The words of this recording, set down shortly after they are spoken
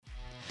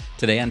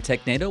Today on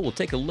TechNado, we'll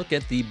take a look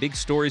at the big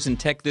stories in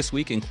tech this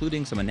week,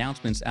 including some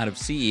announcements out of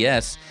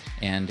CES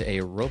and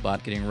a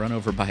robot getting run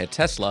over by a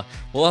Tesla.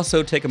 We'll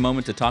also take a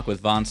moment to talk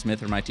with Vaughn Smith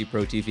from IT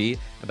Pro TV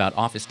about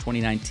Office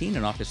 2019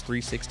 and Office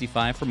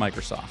 365 for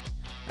Microsoft.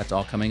 That's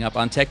all coming up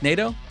on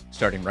TechNado,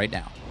 starting right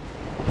now.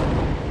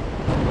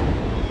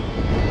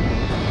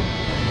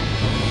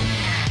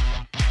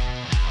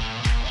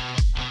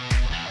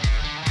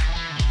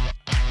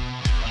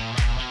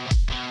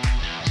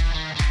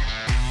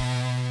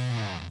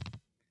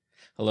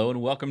 Hello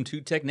and welcome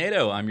to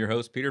TechNado. I'm your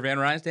host, Peter Van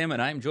Rysdam,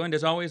 and I'm joined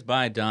as always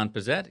by Don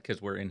Pizzette,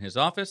 because we're in his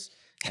office,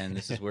 and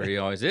this is where he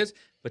always is.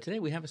 But today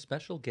we have a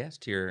special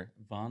guest here,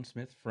 Vaughn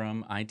Smith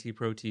from IT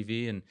Pro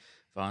TV, and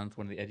Vaughn's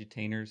one of the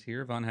edutainers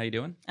here. Vaughn, how you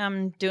doing?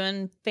 I'm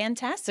doing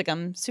fantastic.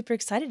 I'm super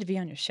excited to be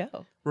on your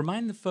show.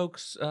 Remind the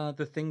folks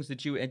the things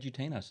that you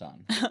edutain us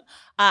on.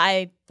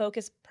 I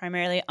focus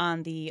primarily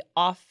on the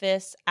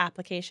Office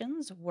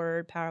applications,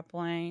 Word,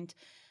 PowerPoint,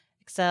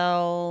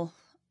 Excel.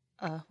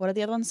 What are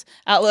the other ones?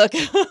 Outlook.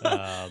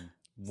 OneNote.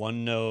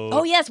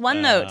 Oh, yes,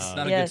 OneNote.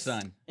 Not yes. a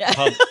good sign.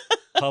 Yeah.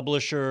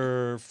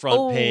 Publisher,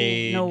 front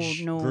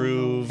page,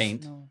 Groove.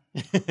 Paint.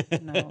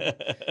 No.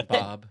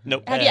 Bob.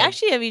 Nope.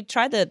 Have you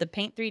tried the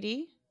Paint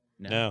 3D?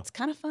 No. It's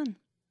kind of fun.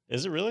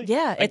 Is it really?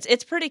 Yeah,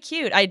 it's pretty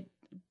cute. I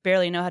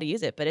barely know how to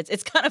use it, but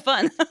it's kind of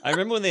fun. I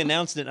remember when they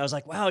announced it, and I was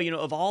like, wow,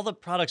 of all the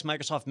products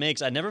Microsoft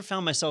makes, I never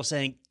found myself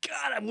saying,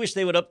 God, I wish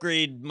they would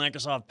upgrade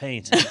Microsoft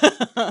Paint.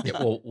 Yeah,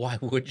 well, why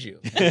would you?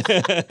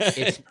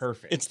 It's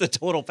perfect. It's the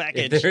total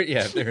package.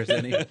 If there's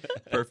any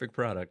perfect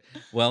product.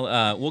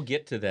 Well, we'll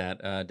get to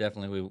that.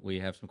 Definitely, we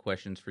have some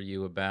questions for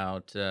you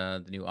about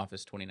the new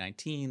Office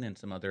 2019 and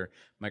some other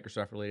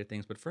Microsoft-related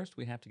things. But first,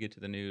 we have to get to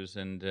the news.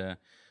 And,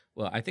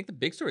 well, I think the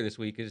big story this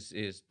week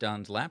is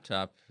Don's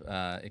laptop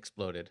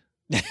exploded.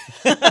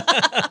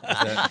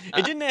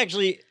 It didn't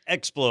actually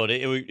explode.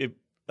 It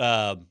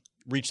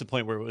reached the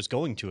point where it was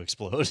going to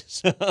explode.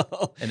 So.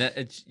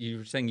 And you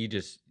were saying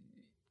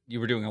you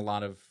were doing a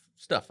lot of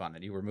stuff on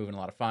it. You were moving a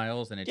lot of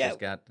files, and it just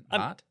got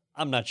hot?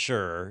 I'm not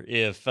sure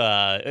if...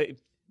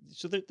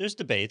 So there's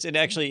debates, and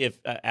actually, if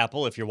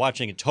Apple, if you're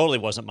watching, it totally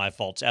wasn't my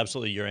fault. It's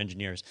absolutely your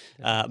engineers.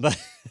 But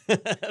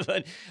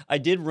I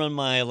did run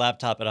my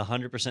laptop at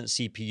 100%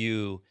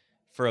 CPU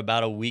for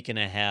about a week and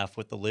a half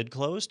with the lid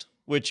closed,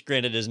 which,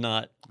 granted, is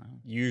not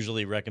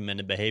usually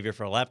recommended behavior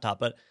for a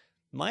laptop. But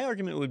my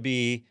argument would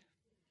be,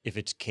 if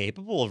it's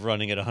capable of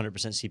running at 100%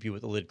 CPU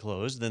with the lid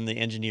closed, then the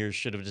engineers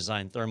should have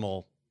designed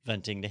thermal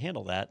venting to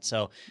handle that.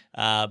 So,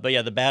 but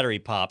yeah, the battery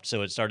popped,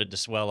 so it started to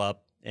swell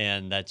up.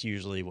 And that's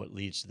usually what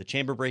leads to the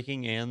chamber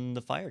breaking and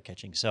the fire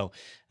catching. So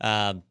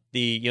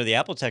the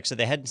Apple tech said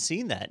they hadn't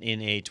seen that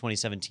in a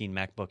 2017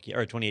 MacBook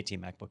or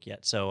 2018 MacBook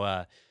yet.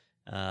 So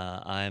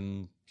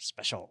I'm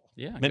special.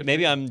 Yeah.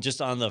 Maybe I'm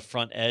just on the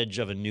front edge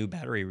of a new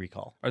battery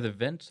recall. Are the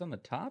vents on the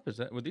top?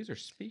 These are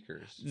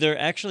speakers. They're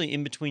actually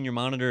in between your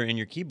monitor and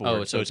your keyboard.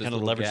 Oh, so it's kind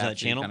of leveraging that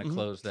channel. You kind of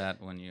close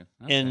that when you.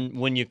 Okay. And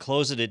when you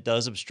close it, it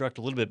does obstruct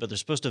a little bit, but they're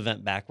supposed to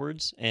vent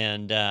backwards.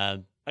 And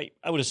I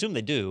would assume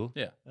they do.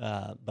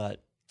 Yeah.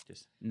 But.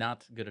 Just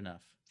not good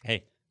enough.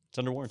 Hey, it's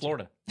under warranty.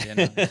 Florida. Yeah,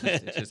 no,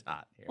 it's just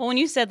hot here. Well, when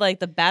you said like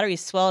the battery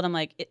swelled, I'm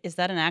like, is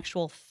that an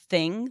actual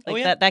thing?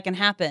 Like that can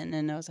happen?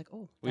 And I was like,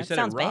 that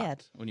sounds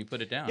bad. When you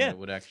put it down, yeah. It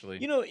would actually.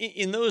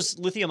 In those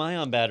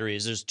lithium-ion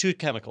batteries, there's two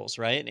chemicals,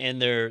 right?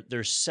 And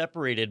they're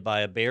separated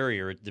by a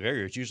barrier. The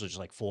barrier is usually just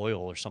like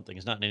foil or something.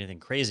 It's not anything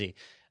crazy.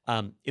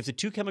 If the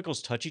two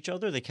chemicals touch each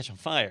other, they catch on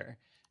fire.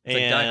 It's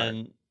like Die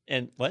Hard.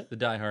 And what? The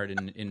Die Hard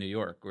in New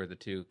York, where the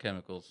two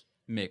chemicals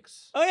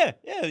mix. Oh yeah.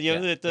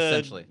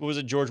 Essentially. What was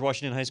it, George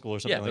Washington High School or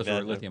something like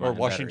that? Lithium-ion or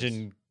Washington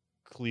batteries.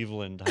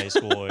 Cleveland High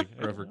School.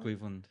 Grover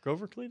Cleveland.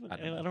 Grover Cleveland? I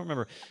don't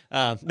remember.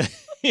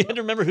 You had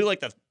to remember who like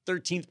the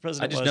 13th president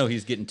was. I just know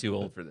he's getting too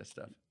old for this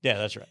stuff. Yeah,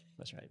 that's right.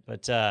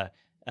 But so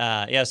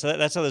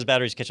that's how those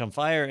batteries catch on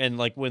fire. And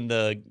like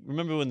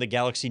remember when the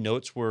Galaxy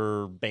Notes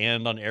were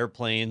banned on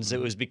airplanes, Mm-hmm.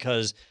 it was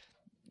because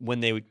when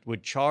they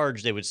would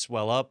charge, they would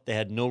swell up. They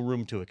had no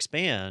room to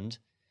expand.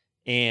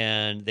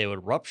 And they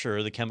would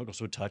rupture, the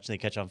chemicals would touch, and they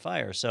catch on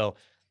fire. So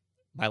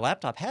my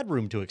laptop had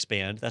room to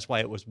expand. That's why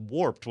it was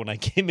warped when I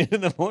came in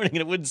the morning, and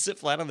it wouldn't sit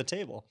flat on the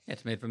table. Yeah,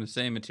 it's made from the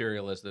same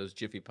material as those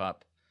Jiffy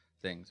Pop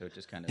things, so it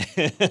just kind of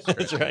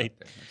That's right.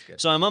 That's good.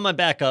 So I'm on my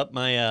backup,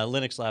 my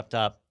Linux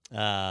laptop. Or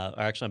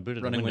actually, I'm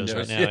booted Running on Windows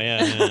right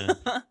Windows.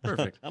 now. Yeah.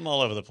 Perfect. I'm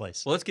all over the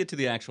place. Well, let's get to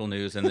the actual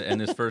news, and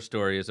this first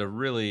story is a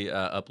really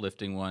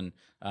uplifting one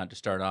to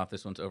start off.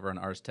 This one's over on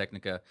Ars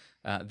Technica.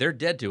 They're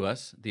dead to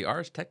us. The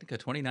Ars Technica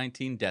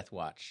 2019 Death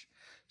Watch.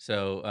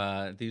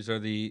 So these are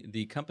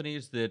the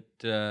companies that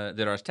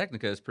Ars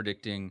Technica is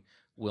predicting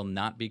will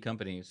not be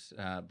companies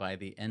by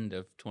the end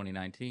of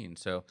 2019.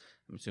 So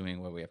I'm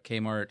assuming we have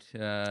Kmart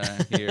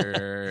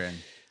here and.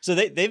 So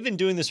they've been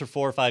doing this for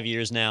 4 or 5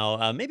 years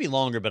now, maybe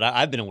longer, but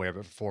I've been aware of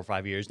it for 4 or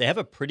 5 years. They have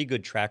a pretty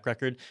good track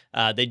record.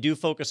 They do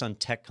focus on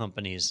tech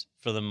companies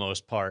for the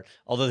most part,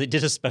 although they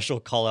did a special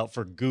call out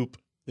for Goop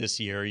this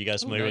year. Are you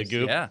guys familiar with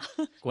Goop? Yeah.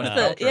 Gwyneth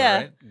Paltrow, yeah.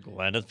 right?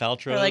 Gwyneth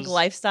Paltrow. Or like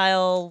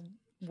lifestyle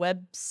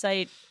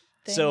website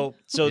thing. So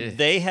Yeah.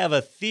 they have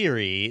a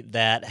theory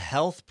that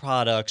health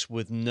products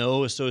with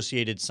no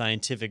associated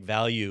scientific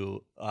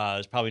value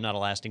is probably not a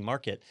lasting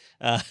market.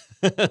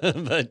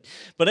 But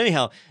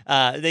anyhow,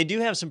 they do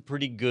have some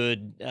pretty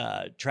good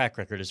track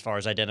record as far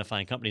as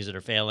identifying companies that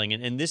are failing.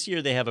 And this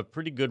year they have a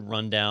pretty good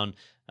rundown.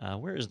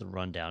 Where is the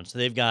rundown? So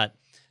they've got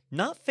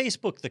not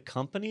Facebook the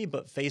company,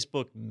 but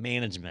Facebook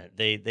management.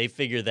 They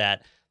figure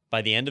that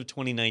by the end of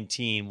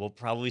 2019, we'll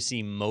probably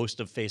see most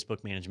of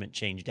Facebook management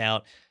changed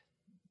out.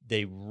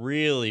 They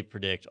really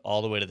predict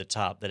all the way to the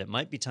top that it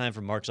might be time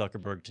for Mark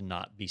Zuckerberg to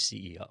not be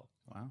CEO.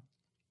 Wow.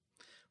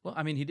 Well,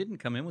 I mean, he didn't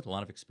come in with a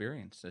lot of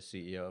experience as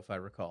CEO, if I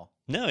recall.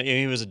 No,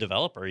 he was a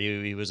developer.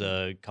 He was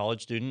a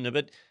college student,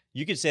 but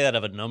you could say that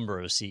of a number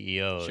of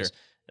CEOs. Sure.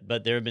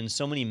 But there have been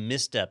so many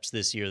missteps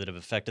this year that have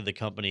affected the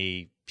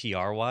company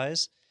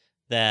PR-wise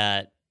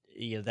that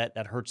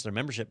that hurts their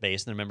membership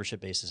base, and their membership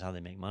base is how they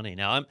make money.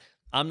 Now,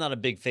 I'm not a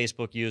big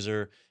Facebook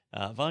user.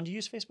 Vaughn, do you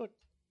use Facebook?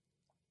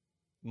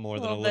 More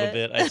than a little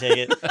bit, I take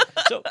it.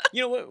 So,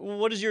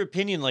 what is your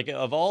opinion like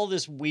of all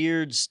this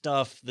weird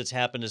stuff that's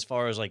happened as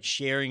far as like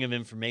sharing of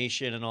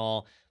information and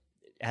all?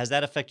 Has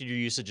that affected your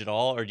usage at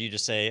all, or do you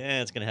just say,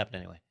 it's going to happen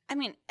anyway? I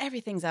mean,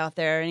 everything's out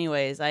there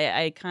anyways.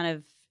 I kind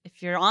of,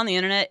 if you're on the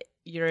internet,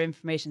 your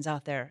information's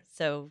out there.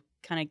 So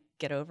kind of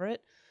get over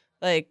it.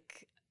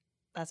 Like,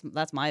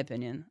 that's my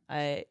opinion.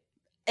 It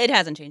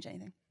hasn't changed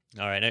anything.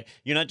 All right.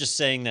 You're not just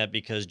saying that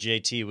because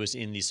JT was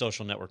in the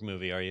Social Network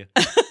movie, are you?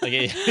 Like,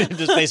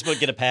 does Facebook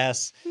get a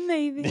pass?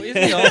 Maybe. Well,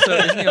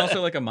 isn't he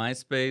also like a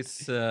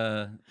MySpace?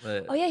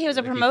 Oh yeah, he was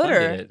a like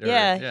promoter. funded it,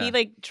 Yeah, he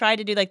like tried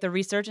to do like the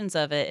resurgence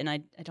of it, and I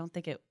don't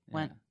think it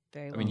went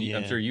very I well. mean,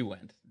 I'm sure you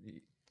went.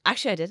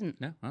 Actually, I didn't.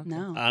 No? Okay.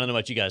 No. I don't know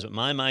about you guys, but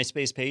my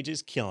MySpace page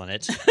is killing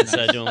it.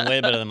 It's doing way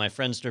better than my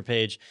Friendster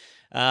page.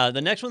 The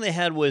next one they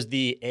had was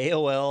the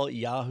AOL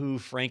Yahoo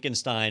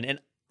Frankenstein, and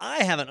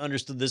I haven't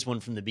understood this one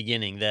from the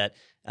beginning. That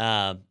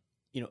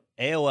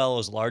AOL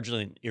is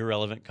largely an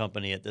irrelevant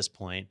company at this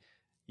point.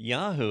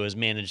 Yahoo has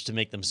managed to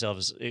make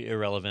themselves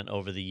irrelevant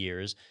over the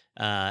years,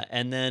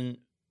 and then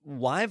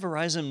why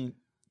Verizon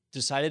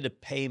decided to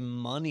pay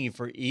money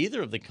for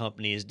either of the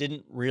companies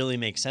didn't really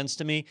make sense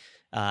to me.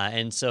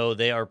 And so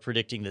they are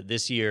predicting that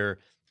this year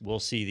we'll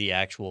see the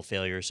actual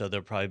failure. So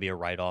there'll probably be a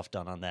write-off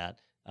done on that.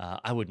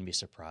 I wouldn't be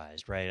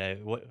surprised, right?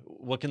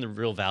 What can the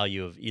real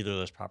value of either of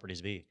those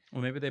properties be?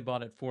 Well, maybe they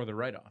bought it for the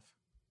write-off.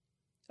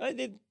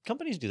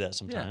 Companies do that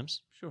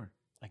sometimes. Yeah, sure.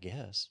 I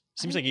guess.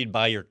 Seems like you'd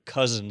buy your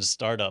cousin's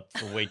startup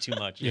for way too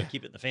much. Yeah.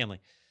 Keep it in the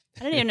family.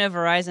 I didn't even know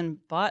Verizon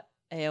bought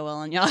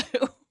AOL and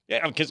Yahoo.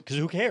 Yeah, because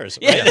who cares?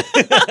 Yeah.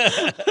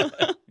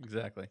 Right?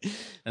 Exactly.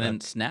 And then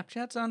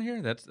Snapchat's on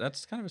here?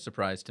 That's kind of a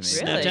surprise to me.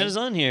 Really? Snapchat is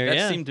on here. That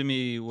yeah. seemed to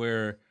me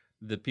where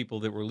the people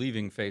that were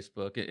leaving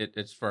Facebook,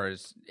 as far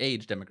as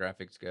age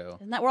demographics go.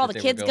 Isn't that where all the they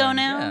were kids go going-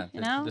 now?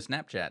 Yeah, the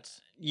Snapchats.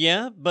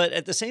 Yeah, but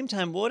at the same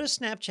time, what does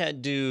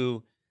Snapchat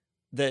do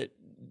that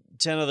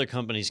 10 other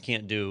companies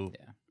can't do?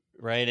 Yeah.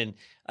 Right? And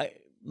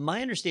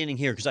my understanding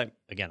here, because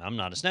I'm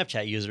not a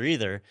Snapchat user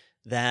either,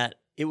 that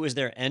it was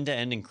their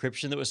end-to-end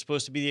encryption that was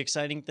supposed to be the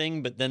exciting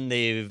thing, but then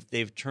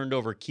they've turned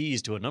over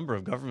keys to a number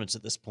of governments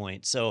at this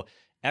point. So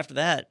after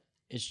that,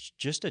 it's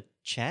just a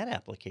chat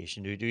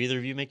application. Do either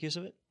of you make use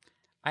of it?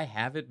 I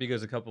have it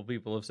because a couple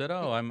people have said,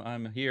 "Oh,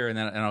 I'm here," and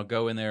I'll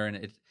go in there,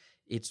 and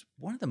it's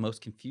one of the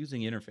most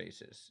confusing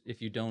interfaces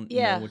if you don't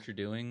know what you're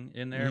doing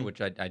in there, Mhm.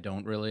 which I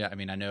don't really. I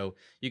mean, I know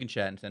you can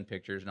chat and send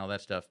pictures and all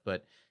that stuff,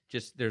 but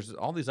just there's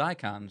all these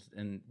icons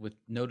and with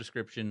no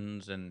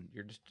descriptions, and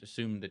you're just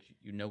assumed that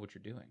you know what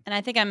you're doing. And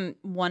I think I'm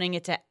wanting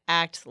it to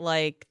act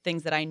like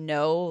things that I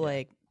know,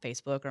 like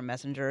Facebook or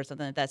Messenger or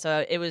something like that.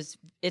 So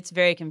it's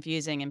very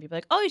confusing, and people are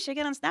like, "Oh, you should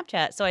get on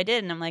Snapchat." So I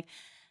did, and I'm like,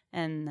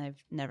 and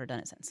I've never done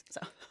it since.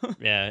 So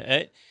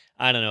Yeah,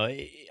 I don't know.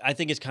 I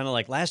think it's kind of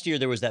like last year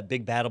there was that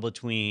big battle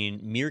between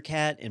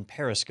Meerkat and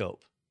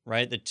Periscope,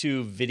 right? The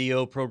two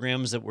video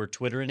programs that were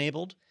Twitter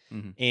enabled.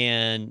 Mhm.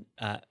 And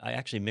I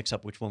actually mix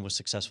up which one was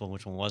successful and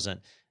which one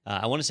wasn't.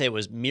 I want to say it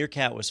was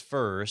Meerkat was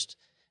first,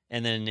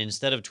 and then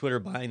instead of Twitter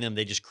buying them,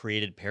 they just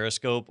created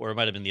Periscope, or it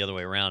might have been the other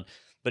way around.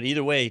 But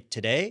either way,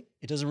 today,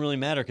 it doesn't really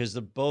matter because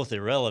they're both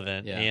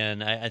irrelevant. Yeah.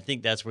 And I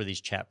think that's where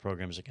these chat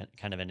programs are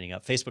kind of ending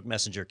up. Facebook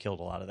Messenger killed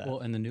a lot of that.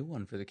 Well, and the new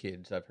one for the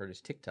kids I've heard is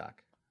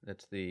TikTok.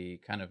 That's the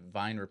kind of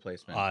Vine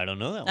replacement. I don't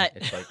know that one.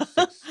 It's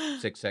like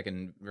 6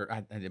 second.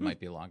 It might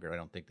be longer. I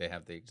don't think they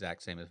have the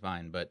exact same as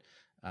Vine, but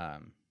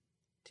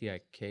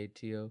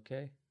TikTok,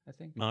 I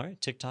think. All right,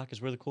 TikTok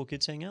is where the cool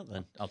kids hang out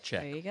then. I'll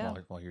check There you go.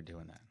 while you're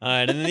doing that. All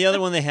right, and then the other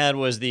one they had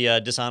was the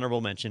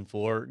dishonorable mention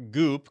for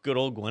Goop, good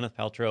old Gwyneth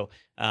Paltrow,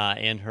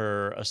 and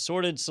her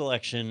assorted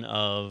selection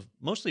of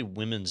mostly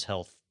women's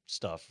health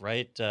stuff,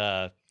 right?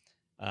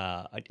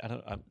 I'm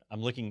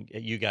looking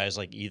at you guys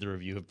like either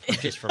of you have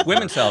purchased from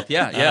Women's health,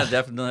 yeah,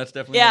 definitely. That's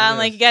definitely. yeah, what it I'm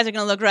like, is. you guys are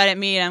gonna look right at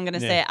me, and I'm gonna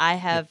Yeah. say I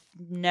have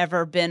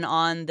never been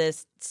on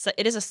this.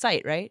 It is a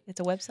site, right? It's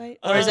a website,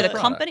 or is it a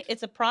Product. company?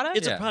 It's a product.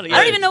 It's Yeah. a product. I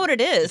don't yeah. even know what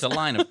it is. It's a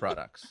line of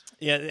products.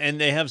 Yeah,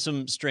 and they have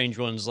some strange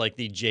ones like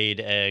the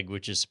jade egg,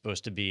 which is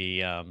supposed to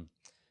be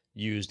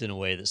used in a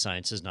way that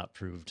science has not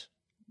proved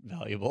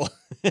valuable.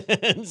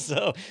 And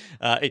so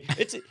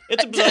it's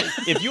bizarre.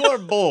 If you are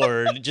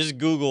bored, just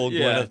Google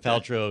Yeah. Gwyneth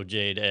Paltrow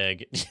jade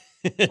egg.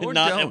 Or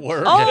Not at don't.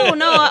 work. Oh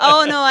no!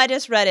 I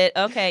just read it.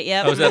 Okay,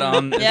 yep. Oh, is that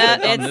on? Is Yeah,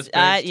 that on it's this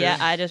page yeah.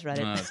 too? I just read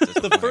it. Oh, that's The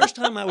disappointing. first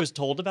time I was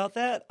told about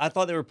that, I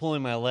thought they were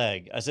pulling my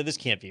leg. I said, "This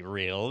can't be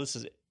real. This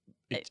is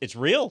it's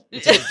real.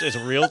 It's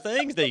a real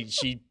thing."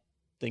 She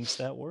thinks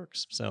that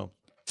works. So,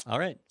 all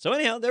right. So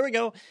anyhow, there we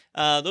go.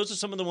 Those are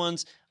some of the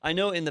ones I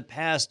know. In the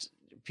past,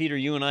 Peter,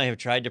 you and I have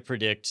tried to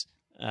predict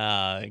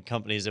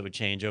companies that would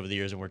change over the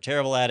years, and we're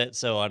terrible at it.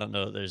 So I don't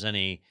know if there's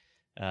any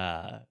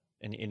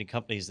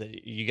companies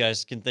that you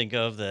guys can think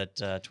of that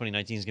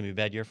 2019 is going to be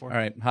a bad year for. All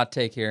right, hot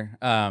take here.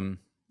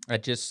 I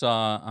just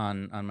saw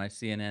on my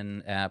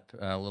CNN app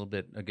a little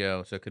bit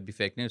ago, so it could be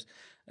fake news,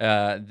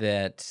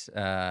 that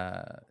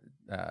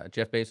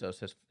Jeff Bezos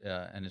has,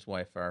 and his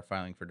wife are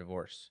filing for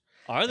divorce.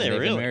 Are And they they've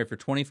been really? married for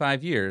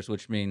 25 years,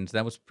 which means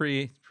that was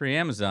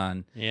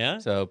pre-Amazon. Yeah.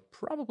 So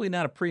probably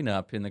not a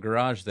prenup in the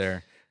garage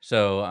there.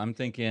 So I'm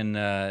thinking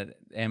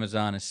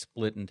Amazon is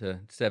split into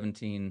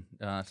 17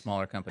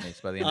 smaller companies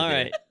by the end All of the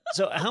right. year.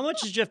 So how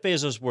much is Jeff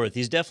Bezos worth?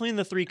 He's definitely in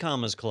the 3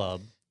 commas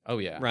club, Oh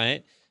yeah,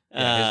 right?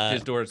 Yeah,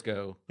 his doors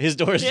go. His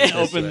doors Yeah.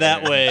 open This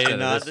that way way, instead of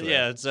not this way.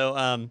 yeah.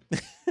 So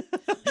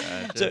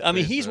so Jeff I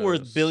mean, he's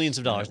worth Bezos billions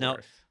of net dollars. Now,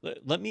 worth.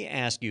 let me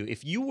ask you: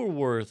 if you were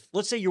worth,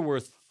 let's say you're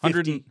worth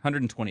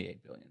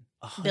 128 billion.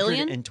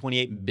 Billion?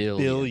 $128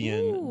 Billion. billion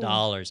Ooh.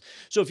 dollars.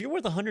 So if you're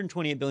worth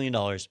 $128 billion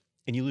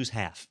and you lose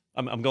half,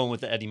 I'm going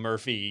with the Eddie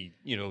Murphy.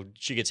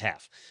 She gets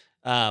half.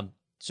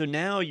 So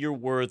now you're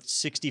worth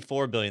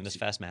 $64 billion. That's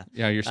fast math.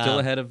 Yeah, you're still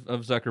ahead of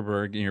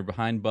Zuckerberg, and you're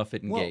behind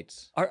Buffett and Well,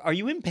 Gates. Are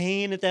you in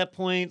pain at that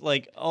point?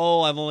 Like,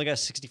 oh, I've only got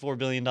 $64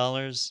 billion.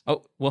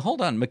 Oh well,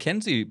 hold on.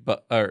 Mackenzie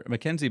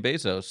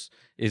Bezos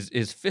is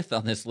 5th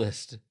on this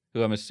list,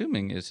 who I'm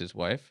assuming is his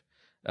wife.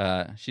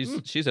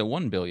 She's at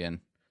 1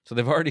 billion. So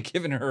they've already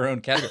given her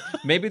own category.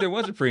 Maybe there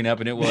was a prenup,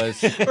 and it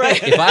was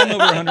Right. if I'm over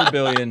 100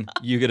 billion,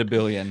 you get $1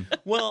 billion.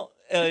 Well,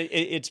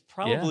 it's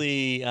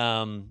probably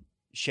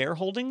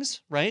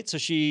shareholdings, right? So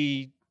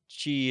she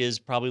is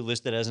probably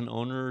listed as an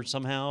owner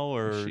somehow,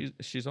 or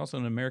She's also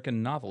an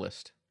American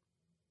novelist.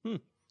 Hmm.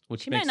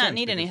 Which She makes might not sense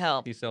need any because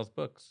help. He sells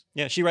books.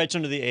 yeah, she writes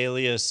under the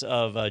alias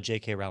of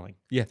J.K. Rowling.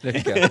 Yeah, there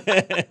you go.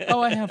 Oh,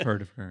 I have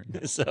heard of her.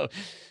 So,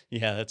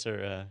 yeah, that's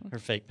her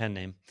fake pen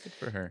name. Good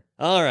for her.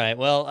 All right.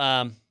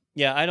 Well,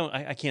 yeah,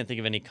 I can't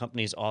think of any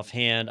companies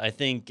offhand. I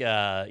think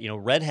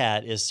Red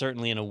Hat is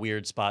certainly in a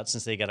weird spot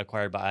since they got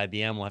acquired by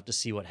IBM. We'll have to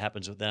see what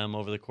happens with them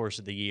over the course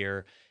of the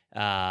year.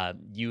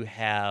 You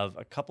have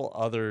a couple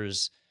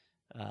others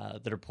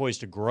that are poised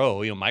to grow.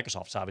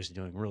 Microsoft's obviously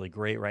doing really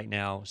great right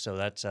now, so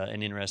that's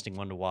an interesting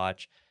one to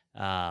watch.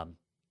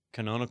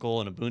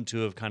 Canonical and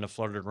Ubuntu have kind of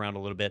fluttered around a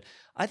little bit.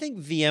 I think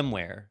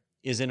VMware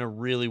is in a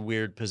really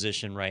weird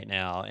position right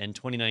now, and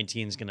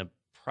 2019 is going to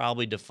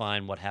probably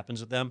define what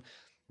happens with them.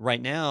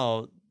 Right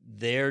now,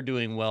 they're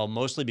doing well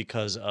mostly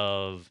because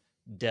of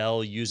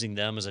Dell using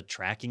them as a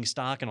tracking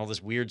stock and all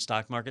this weird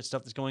stock market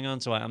stuff that's going on.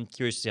 So I'm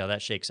curious to see how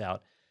that shakes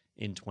out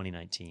in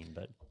 2019.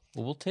 But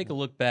Well, we'll take a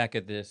look back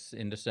at this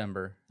in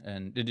December.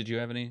 And did you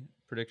have any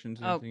predictions?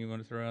 Oh. Anything you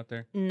want to throw out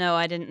there? No,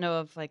 I didn't know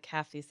of like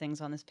half these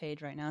things on this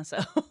page right now. So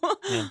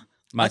yeah.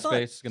 I thought-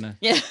 MySpace is gonna.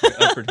 yeah.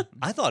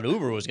 I thought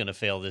Uber was going to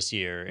fail this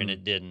year, and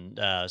it didn't.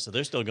 So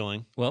they're still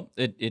going. Well,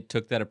 it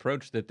took that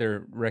approach that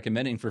they're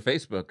recommending for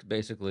Facebook,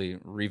 basically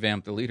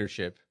revamp the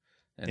leadership.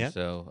 And Yeah.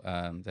 so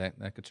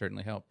that could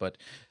certainly help. But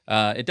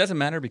it doesn't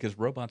matter because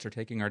robots are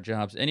taking our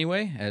jobs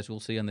anyway, as we'll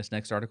see on this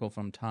next article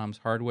from Tom's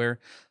Hardware.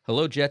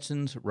 Hello,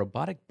 Jetsons.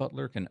 Robotic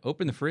butler can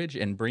open the fridge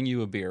and bring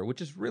you a beer, which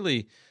is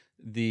really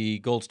the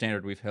gold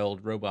standard we've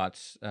held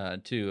robots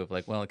to, of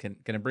like, well, can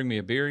it bring me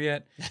a beer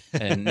yet?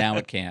 And now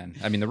it can.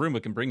 I mean, the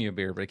Roomba can bring you a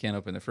beer, but it can't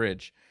open the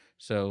fridge.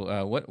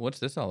 So what's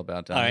this all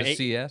about, Tom? All right, This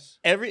CS?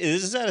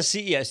 This is at a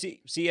CES.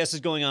 CES is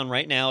going on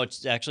right now.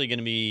 It's actually going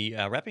to be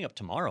wrapping up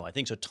tomorrow, I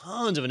think. So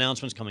tons of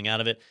announcements coming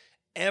out of it.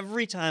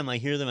 Every time I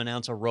hear them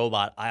announce a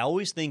robot, I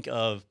always think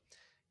of,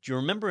 do you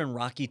remember in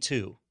Rocky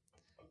 2?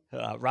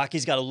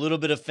 Rocky's got a little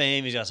bit of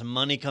fame. He's got some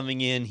money coming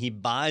in. He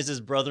buys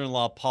his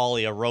brother-in-law,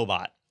 Paulie, a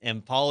robot.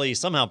 And Paulie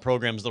somehow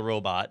programs the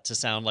robot to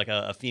sound like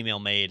a female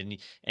maid,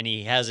 and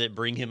he has it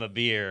bring him a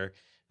beer.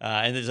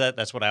 And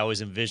that's what I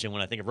always envision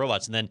when I think of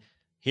robots. And then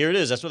here it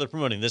is. That's what they're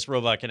promoting. This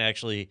robot can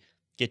actually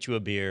get you a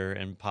beer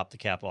and pop the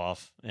cap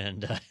off.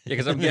 And Yeah,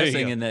 because I'm there you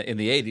guessing go. in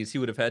the 80s he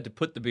would have had to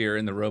put the beer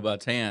in the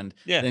robot's hand,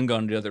 Yeah. then go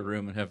into the other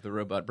room and have the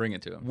robot bring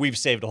it to him. We've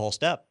saved a whole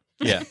step.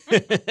 Yeah.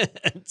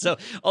 So,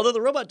 although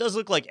the robot does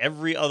look like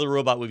every other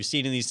robot we've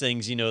seen in these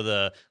things,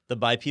 the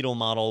bipedal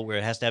model where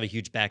it has to have a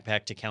huge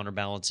backpack to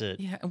counterbalance it.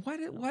 Yeah, and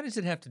why does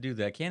it have to do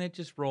that? Can't it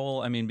just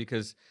roll? I mean,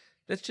 because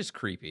that's just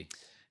creepy.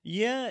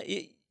 Yeah.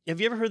 Have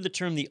you ever heard the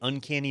term the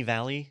uncanny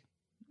valley?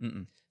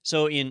 Mm-mm.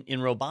 So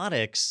in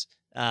robotics,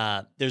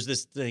 there's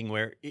this thing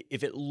where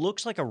if it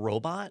looks like a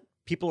robot,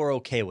 people are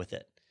okay with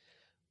it.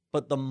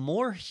 But the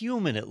more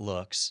human it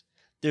looks,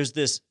 there's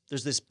this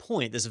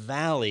point, this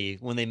valley,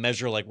 when they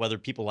measure like whether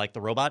people like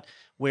the robot,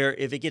 where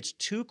if it gets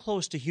too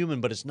close to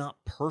human but it's not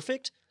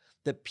perfect,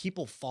 that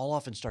people fall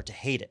off and start to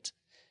hate it.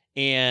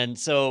 And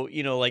so,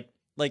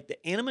 like the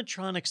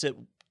animatronics at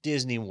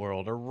Disney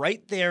World are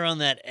right there on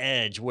that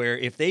edge where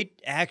if they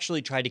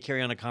actually tried to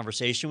carry on a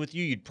conversation with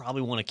you, you'd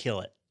probably want to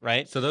kill it,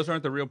 right? So those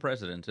aren't the real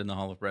presidents in the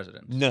Hall of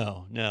Presidents.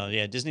 No,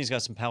 yeah, Disney's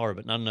got some power,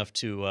 but not enough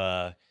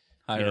to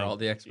Hire all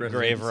the ex-presidents.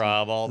 grave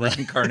rob all the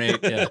reincarnate.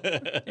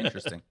 Yeah,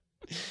 interesting.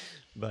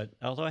 But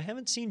although I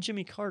haven't seen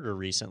Jimmy Carter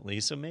recently,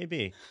 so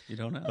maybe You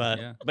don't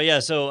know. But yeah.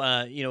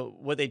 So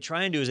what they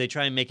try and do is they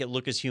try and make it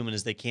look as human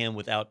as they can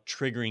without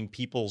triggering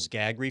people's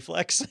gag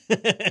reflex.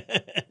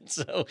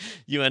 So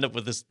you end up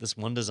with this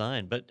one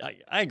design. But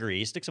I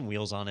agree. Stick some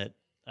wheels on it.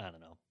 I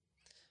don't know.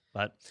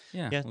 But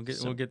yeah,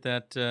 we'll get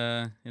that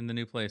in the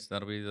new place.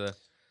 That'll be the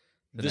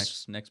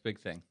next big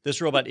thing.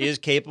 This robot is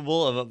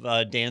capable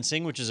of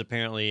dancing, which is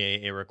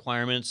apparently a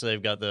requirement. So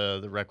they've got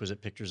the requisite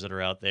pictures that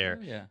are out there.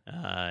 Oh, yeah.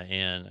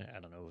 And I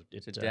don't know.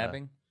 Is it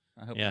dabbing?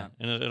 I hope yeah, not.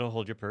 and it'll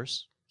hold your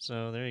purse.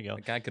 So there you go.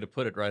 The guy could have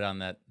put it right on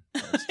that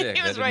stick. It was That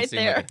didn't right seem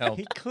there. Like it helped.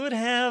 He could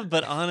have,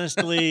 but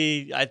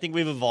honestly, I think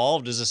we've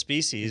evolved as a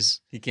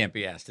species. He can't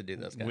be asked to do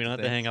those kinds We don't of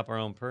have to things. hang up our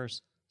own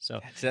purse. So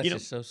That's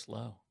just so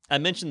slow. I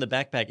mentioned the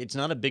backpack. It's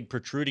not a big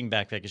protruding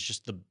backpack. It's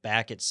just the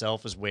back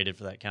itself is weighted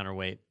for that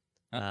counterweight.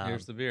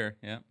 Here's the beer.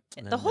 Yeah.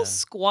 The whole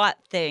squat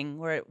thing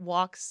where it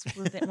walks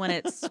with it when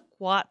it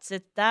squats,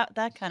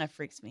 that kind of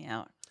freaks me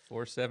out.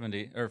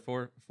 470 or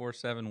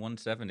 447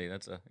 170.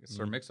 That's a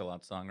Sir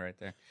Mix-a-Lot song right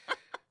there.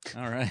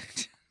 All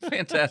right.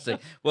 Fantastic.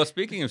 Well,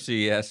 speaking of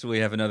CES, we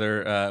have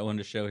another one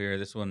to show here.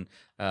 This one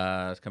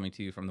is coming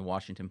to you from the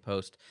Washington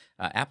Post.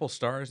 Apple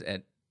stars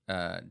at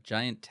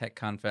Giant Tech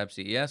Confab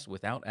CES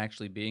without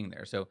actually being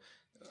there. So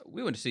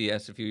we went to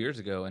CES a few years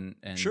ago, and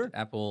Sure.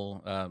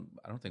 Apple, I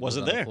don't think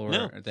Wasn't was on there, the floor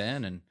no.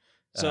 then, and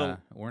So-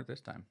 weren't this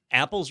time.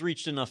 Apple's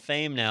reached enough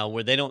fame now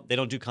where they don't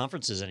do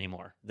conferences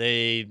anymore.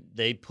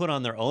 They put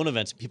on their own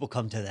events and people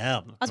come to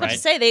them. I was about to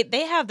say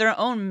they have their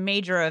own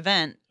major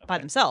event by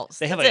themselves.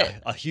 They have That's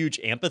it. a huge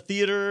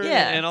amphitheater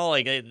Yeah. and all.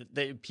 Like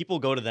people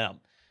go to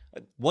them.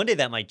 One day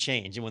that might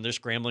change, and when they're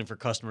scrambling for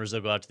customers,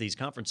 they'll go out to these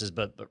conferences.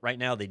 But right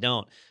now they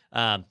don't.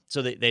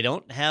 So they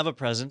don't have a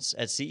presence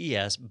at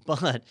CES,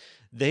 but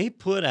they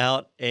put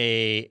out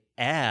a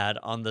ad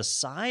on the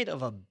side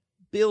of a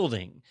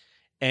building,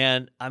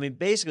 and I mean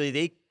basically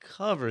they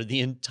cover the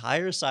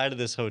entire side of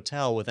this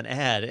hotel with an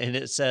ad, and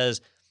it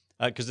says,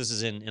 because this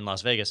is in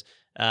Las Vegas.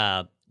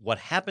 What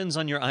happens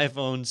on your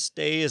iPhone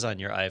stays on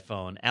your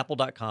iPhone.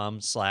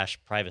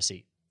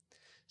 Apple.com/privacy.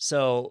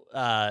 So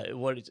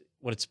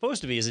what it's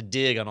supposed to be is a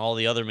dig on all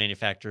the other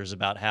manufacturers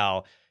about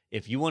how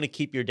if you want to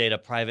keep your data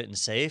private and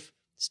safe,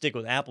 stick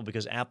with Apple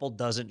because Apple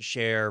doesn't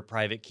share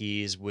private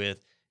keys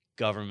with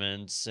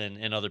governments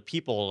and other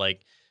people.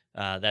 Like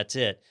that's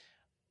it.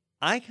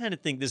 I kind of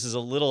think this is a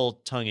little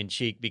tongue in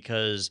cheek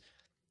because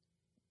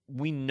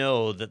we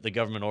know that the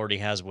government already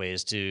has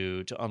ways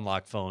to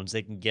unlock phones.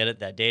 They can get at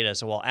that data.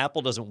 So while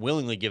Apple doesn't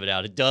willingly give it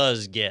out, it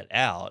does get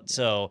out. Yeah.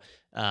 So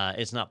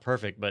it's not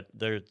perfect, but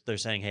they're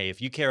saying, hey,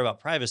 if you care about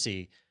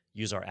privacy,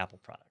 use our Apple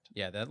product.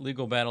 Yeah, that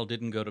legal battle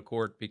didn't go to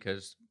court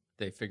because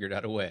they figured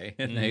out a way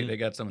and they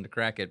got someone to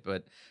crack it.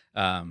 But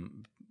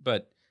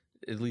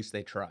at least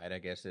they tried, I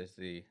guess, is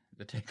the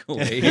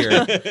takeaway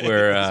here.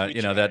 Where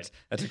that's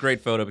a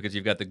great photo because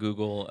you've got the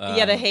Google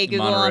the Hey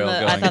Google monorail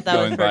on the. I thought that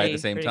was going by at the pretty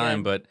same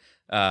time, good.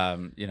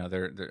 but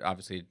they're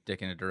obviously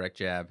taking a direct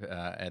jab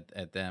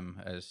at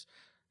them as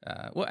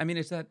well. I mean,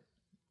 is that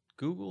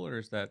Google or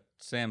is that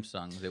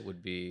Samsung that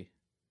would be?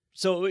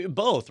 So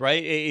both,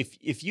 right?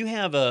 If you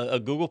have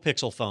a Google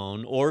Pixel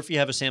phone or if you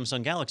have a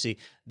Samsung Galaxy,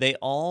 they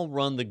all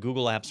run the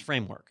Google Apps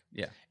framework.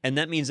 Yeah. And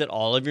that means that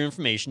all of your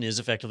information is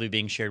effectively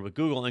being shared with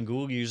Google, and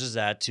Google uses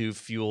that to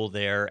fuel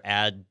their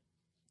ad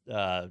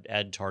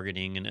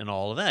targeting and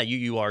all of that.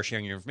 You are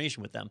sharing your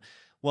information with them.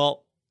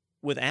 Well,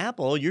 with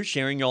Apple, you're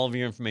sharing all of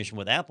your information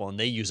with Apple, and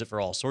they use it for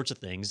all sorts of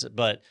things.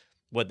 But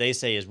what they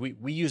say is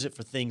we use it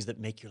for things that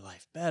make your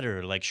life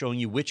better, like showing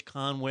you which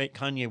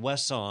Kanye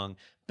West song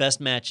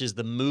best matches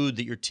the mood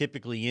that you're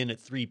typally in at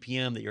 3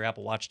 p.m. that your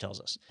Apple Watch tells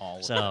us.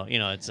 So,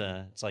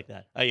 it's like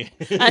that. You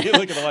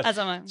look at the watch.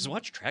 Does the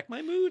watch track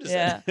my mood?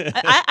 Yeah.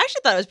 I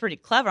actually thought it was pretty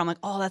clever. I'm like,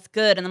 oh, that's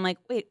good. And I'm like,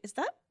 wait, is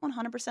that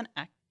 100%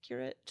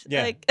 accurate?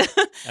 Yeah. Like,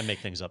 I make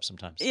things up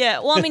sometimes. Yeah.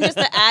 Well, I mean, just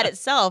the ad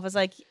itself is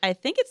like, I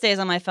think it stays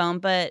on my phone,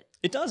 but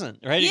it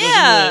doesn't, right?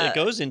 Yeah. It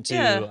goes into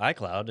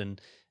iCloud,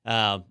 and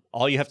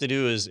all you have to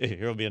do is,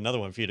 here will be another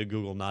one for you to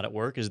Google not at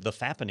work, is the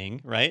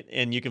fappening, right?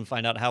 And you can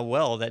find out how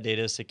well that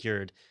data is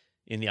secured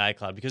in the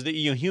iCloud because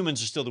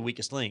humans are still the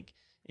weakest link.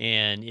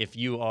 And if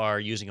you are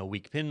using a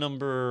weak PIN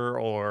number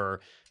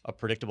or a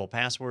predictable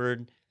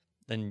password,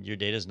 then your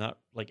data is not,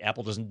 like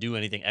Apple doesn't do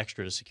anything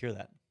extra to secure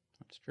that.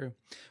 That's true.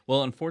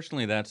 Well,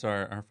 unfortunately, that's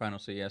our final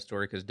CES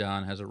story because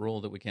Don has a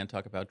rule that we can't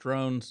talk about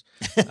drones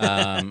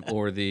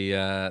or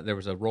there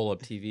was a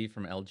roll-up TV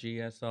from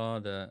LG I saw,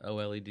 the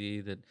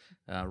OLED that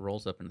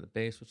rolls up into the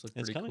base, which looked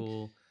pretty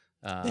cool.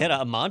 They had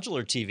a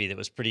modular TV that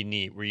was pretty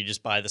neat, where you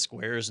just buy the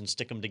squares and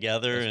stick them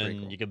together, That's pretty and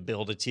cool. you could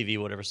build a TV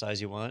whatever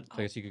size you want. So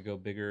I guess you could go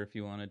bigger if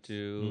you wanted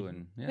to,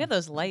 and yeah, We have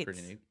those that's lights,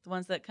 pretty neat. the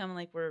ones that come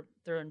like where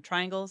they're in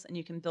triangles and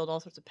you can build all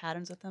sorts of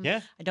patterns with them.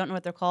 Yeah. I don't know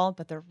what they're called,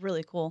 but they're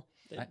really cool.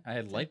 I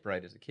had Light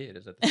Bright as a kid.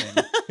 Is that the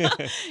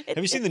same? Have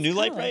you seen the new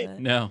Light Bright?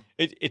 No.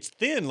 It's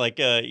thin, like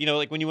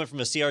like when you went from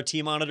a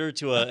CRT monitor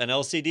to an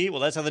LCD. Well,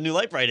 that's how the new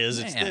Light Bright is.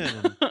 It's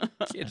Man. thin.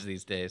 Kids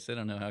these days, they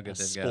don't know how good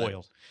they've got it.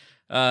 Spoiled.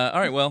 All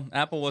right, well,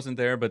 Apple wasn't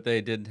there, but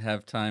they did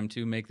have time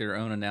to make their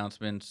own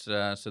announcements.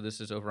 So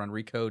this is over on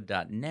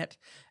Recode.net.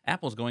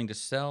 Apple's going to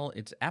sell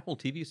its Apple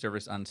TV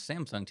service on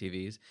Samsung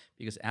TVs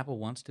because Apple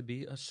wants to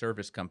be a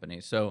service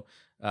company. So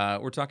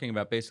we're talking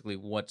about basically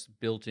what's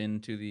built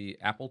into the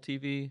Apple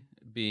TV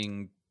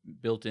being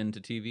built into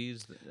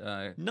TVs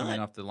coming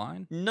off the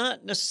line.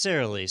 Not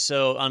necessarily.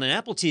 So on an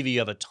Apple TV, you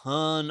have a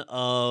ton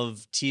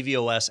of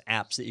tvOS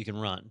apps that you can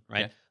run,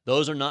 right? Okay.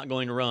 Those are not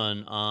going to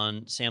run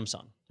on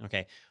Samsung.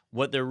 Okay.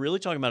 What they're really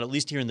talking about, at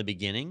least here in the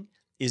beginning,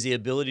 is the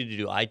ability to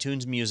do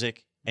iTunes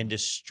Music and to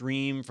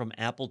stream from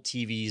Apple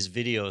TV's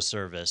video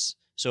service.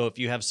 So if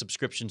you have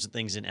subscriptions and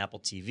things in Apple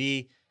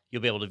TV,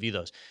 you'll be able to view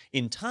those.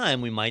 In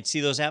time, we might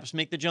see those apps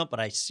make the jump, but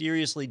I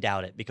seriously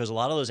doubt it because a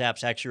lot of those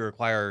apps actually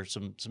require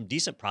some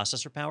decent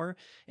processor power.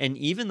 And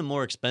even the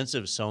more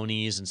expensive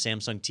Sonys and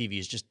Samsung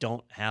TVs just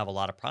don't have a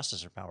lot of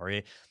processor power.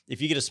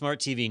 If you get a smart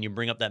TV and you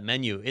bring up that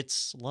menu, it's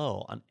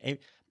slow.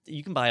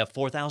 You can buy a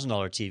 $4,000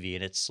 TV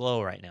and it's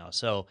slow right now.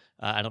 So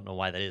I don't know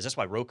why that is. That's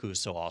why Roku is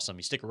so awesome.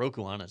 You stick a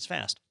Roku on, it's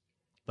fast.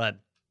 But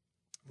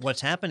what's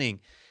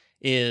happening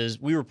is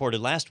we reported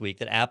last week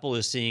that Apple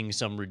is seeing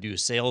some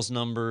reduced sales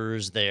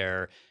numbers.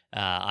 Their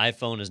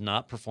iPhone is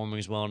not performing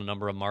as well in a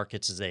number of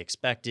markets as they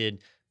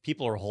expected.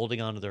 People are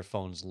holding on to their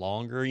phones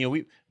longer.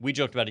 We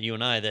joked about it, you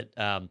and I,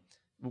 that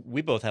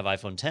we both have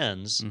iPhone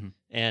 10s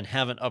and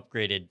haven't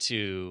upgraded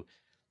to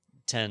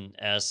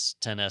 10s,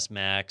 10s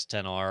Max,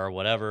 10R,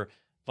 whatever.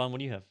 Vaughn, what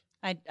do you have?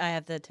 I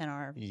have the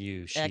 10R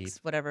You sheep. X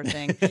whatever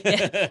thing.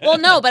 Yeah. Well,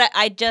 no, but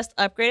I just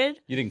upgraded.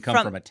 You didn't come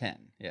from a 10.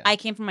 Yeah. I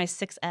came from my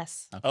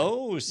 6S. Okay.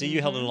 Oh, see, you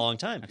held it a long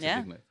time. That's Yeah.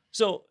 a big move.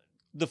 So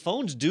the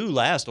phones do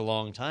last a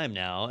long time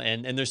now,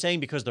 and they're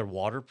saying because they're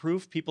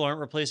waterproof, people aren't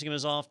replacing them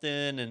as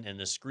often, and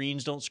the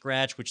screens don't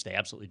scratch, which they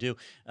absolutely do.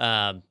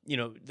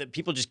 That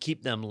people just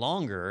keep them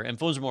longer, and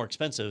phones are more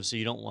expensive, so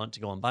you don't want to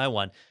go and buy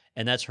one,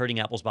 and that's hurting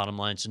Apple's bottom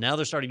line. So now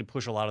they're starting to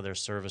push a lot of their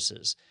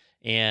services,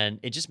 and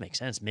it just makes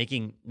sense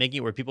making it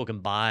where people can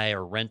buy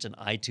or rent an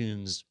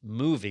iTunes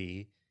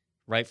movie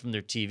right from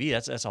their TV.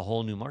 That's a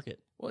whole new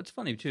market. Well, it's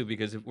funny too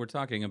because if we're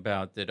talking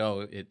about that.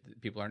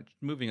 People aren't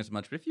moving as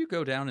much. But if you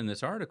go down in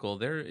this article,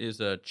 there is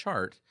a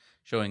chart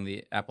showing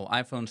the Apple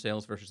iPhone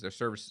sales versus their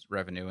service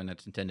revenue, and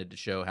it's intended to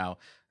show how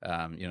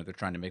they're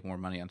trying to make more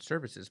money on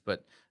services.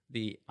 But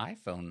the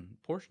iPhone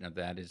portion of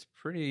that is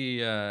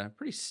pretty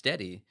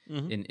steady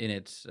in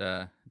its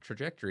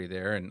trajectory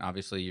there. And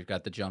obviously, you've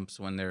got the jumps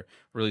when they're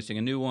releasing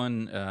a new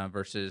one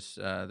versus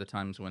the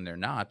times when they're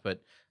not.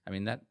 But I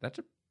mean that's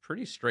a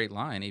pretty straight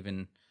line,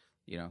 even.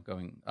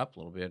 Going up a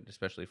little bit,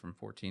 especially from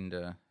 14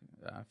 to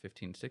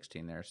 15,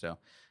 16 there. So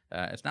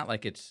it's not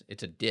like it's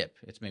a dip.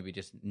 It's maybe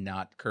just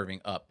not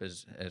curving up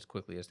as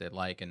quickly as they'd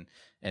like, and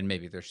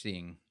maybe they're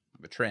seeing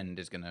the trend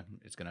is gonna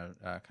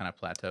kind of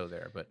plateau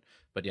there.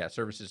 But yeah,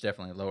 service is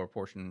definitely a lower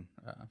portion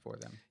for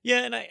them.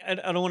 Yeah, and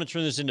I don't want to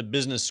turn this into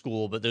business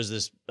school, but there's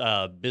this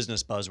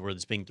business buzzword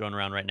that's being thrown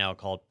around right now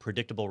called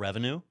predictable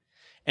revenue.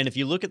 And if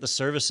you look at the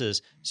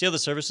services, see how the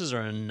services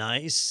are a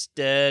nice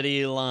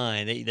steady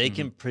line. They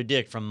can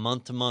predict from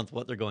month to month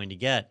what they're going to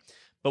get.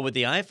 But with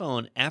the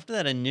iPhone, after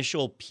that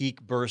initial peak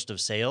burst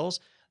of sales,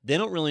 they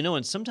don't really know.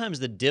 And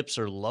sometimes the dips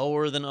are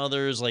lower than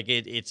others. Like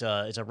it's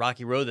a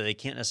rocky road that they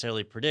can't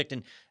necessarily predict.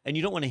 And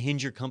you don't want to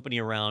hinge your company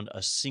around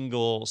a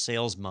single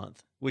sales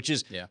month, which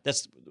is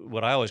that's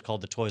what I always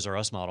called the Toys R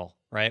Us model,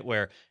 right?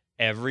 Where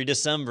every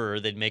December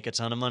they'd make a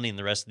ton of money and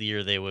the rest of the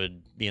year they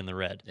would be in the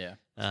red. Yeah.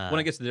 When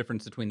I guess the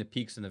difference between the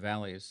peaks and the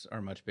valleys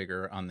are much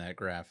bigger on that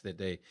graph. That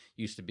they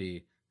used to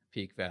be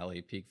peak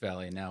valley.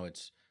 Now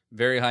it's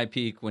very high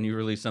peak when you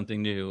release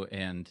something new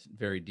and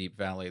very deep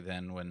valley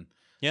then when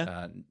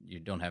you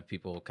don't have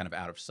people kind of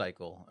out of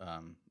cycle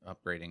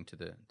upgrading to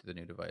the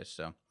new device.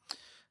 So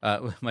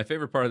my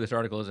favorite part of this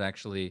article is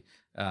actually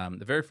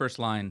the very first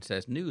line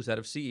says news out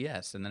of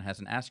CES and then has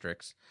an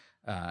asterisk.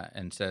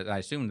 And says, I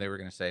assume they were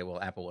going to say,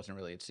 well, Apple wasn't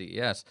really at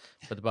CES,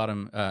 but the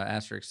bottom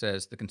asterisk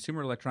says the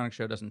Consumer Electronics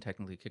Show doesn't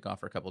technically kick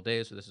off for a couple of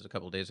days, so this is a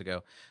couple of days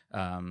ago.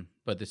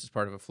 But this is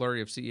part of a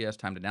flurry of CES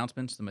timed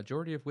announcements, the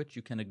majority of which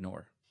you can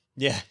ignore.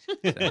 Yeah,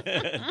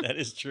 that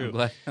is true.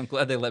 I'm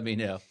glad they let me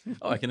know.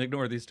 Oh, I can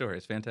ignore these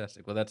stories.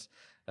 Fantastic. Well, that's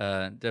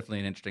definitely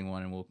an interesting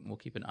one, and we'll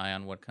keep an eye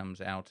on what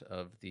comes out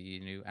of the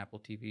new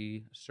Apple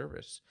TV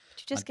service.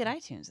 But you just get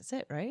iTunes. That's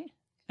it, right?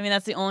 I mean,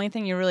 that's the only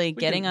thing you're really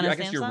getting on a Samsung? I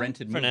guess your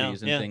rented For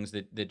movies now, and things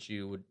that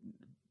you would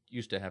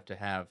used to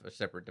have a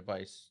separate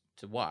device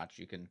to watch.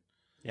 You can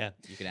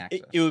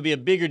access. It would be a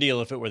bigger deal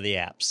if it were the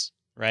apps,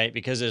 right?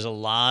 Because there's a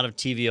lot of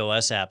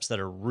tvOS apps that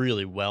are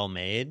really well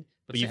made,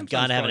 but you've Samsung's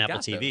got to have an probably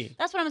Apple got TV. those.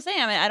 That's what I'm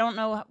saying. I mean, I don't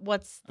know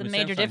what's the I mean,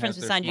 major Samsung difference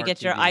has their besides you smart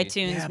get your TV.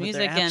 iTunes Yeah, but music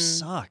their apps and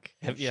suck.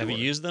 Have you Sure.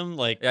 used them?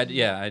 Like,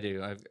 Yeah, I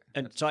do.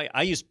 and so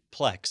I use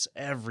Plex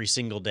every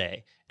single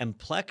day, and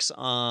Plex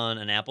on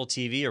an Apple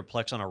TV or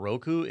Plex on a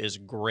Roku is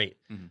great.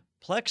 Mhm.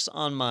 Plex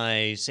on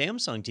my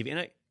Samsung TV, and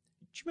do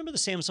you remember the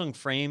Samsung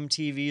Frame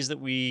TVs that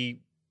we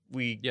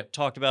Yep.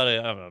 talked about? I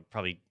don't know,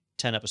 probably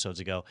 10 episodes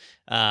ago.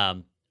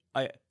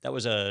 That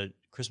was a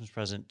Christmas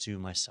present to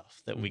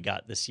myself that we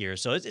got this year,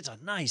 so it's a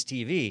nice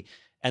TV.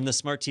 And the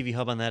smart TV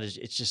hub on that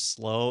it's just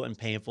slow and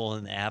painful,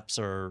 and the apps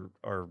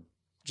are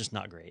just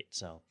not great.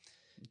 So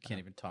You can't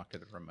even talk to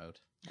the remote.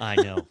 I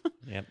know.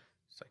 Yep.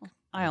 It's like,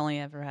 I only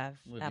ever have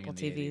Living Apple in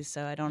the TVs, 80s.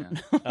 so I don't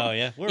Yeah. know. Oh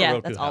yeah, we're Yeah, a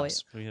Roku that's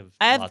house. all We have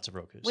I have- lots of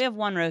Rokus. We have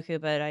one Roku,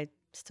 but I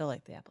still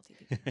like the Apple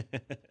TV.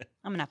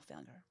 I'm an Apple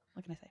fan girl.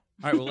 What can I say?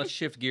 all right, well, let's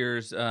shift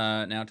gears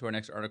now to our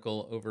next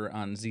article over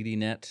on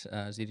ZDNet,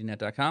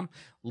 ZDNet.com.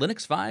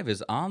 Linux 5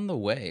 is on the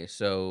way.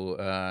 So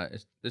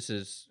this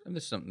is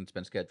something that's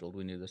been scheduled.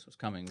 We knew this was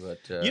coming, but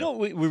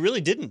we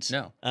really didn't.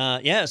 no.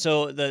 Yeah,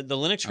 so the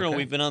Linux kernel, Okay.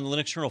 we've been on the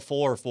Linux kernel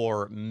 4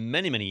 for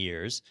many, many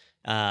years,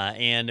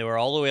 and we're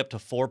all the way up to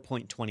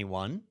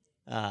 4.21.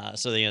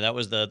 So that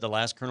was the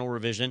last kernel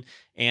revision,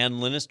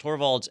 and Linus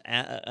Torvalds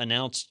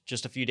announced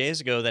just a few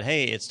days ago that,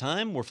 hey, it's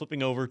time, we're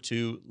flipping over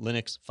to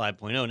Linux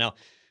 5.0. Now,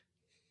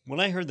 when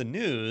I heard the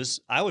news,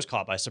 I was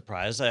caught by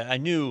surprise. I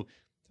knew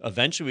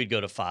eventually we'd go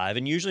to 5,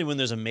 and usually when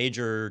there's a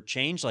major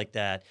change like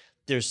that,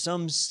 there's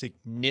some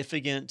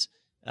significant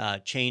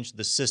change to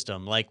the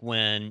system, like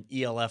when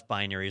ELF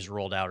binaries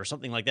rolled out or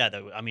something like that.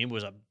 I mean, it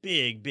was a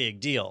big, big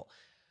deal.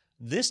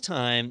 This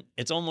time,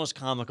 it's almost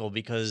comical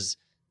because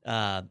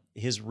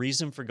his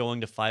reason for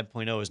going to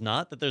 5.0 is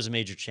not that there's a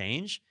major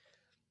change,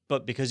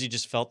 but because he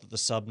just felt that the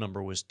sub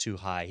number was too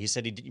high. He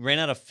said he ran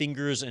out of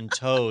fingers and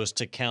toes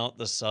to count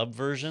the sub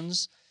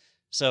versions.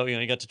 So,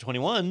 he got to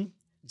 21.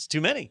 It's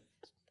too many.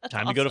 That's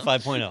Time to go to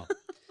awesome. 5.0.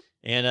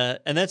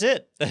 And that's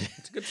it.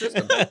 It's a good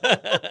system.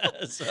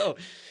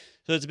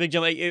 So it's a big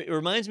jump. It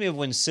reminds me of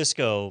when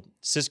Cisco's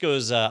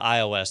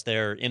iOS,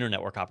 their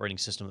internetwork operating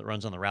system that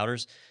runs on the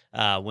routers,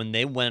 when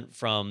they went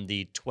from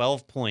the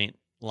 12-point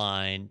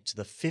line to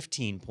the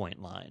 15-point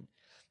line,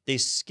 they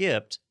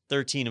skipped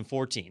 13 and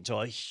 14. So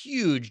a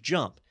huge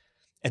jump.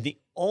 And the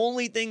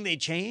only thing they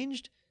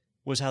changed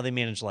was how they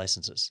managed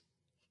licenses.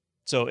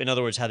 So in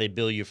other words, how they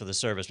bill you for the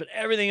service. But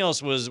everything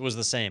else was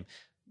the same.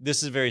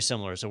 This is very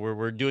similar. So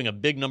we're doing a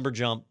big number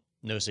jump,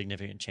 no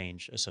significant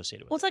change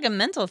associated Well, with it's like a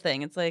mental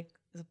thing. It's like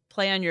a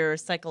play on your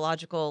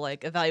psychological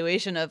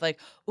evaluation of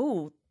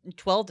ooh,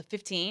 12 to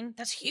 15.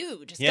 That's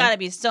huge. It's Yeah. got to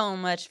be so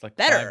much It's like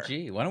better.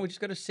 5G. Why don't we just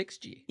go to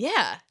 6G?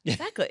 Yeah,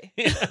 exactly.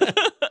 it.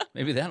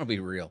 Maybe that'll be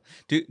real.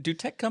 Do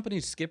tech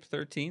companies skip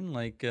 13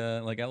 like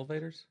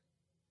elevators?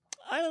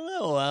 I don't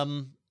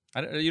know.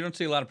 You don't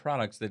see a lot of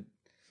products that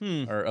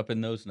Hmm. are up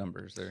in those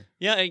numbers. There.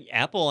 Yeah,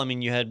 Apple. I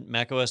mean, you had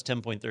macOS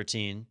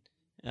 10.13.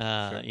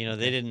 Sure, They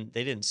okay.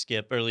 didn't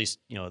skip, or at least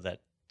that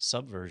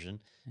sub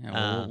version. Yeah,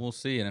 well, Uh, we'll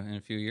see in a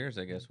few years,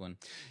 I guess, when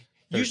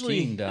 13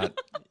 Usually- dot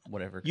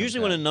whatever. Usually,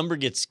 comes when a out. number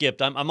gets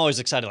skipped, I'm always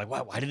excited. Like,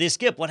 why did they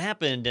skip? What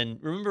happened?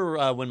 And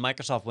remember when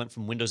Microsoft went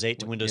from Windows 8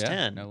 to Windows Yeah,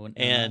 10, no one-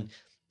 no and one-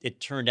 it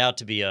turned out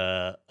to be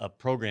a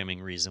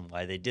programming reason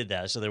why they did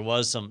that. So there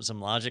was some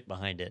logic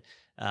behind it.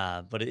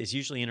 But it's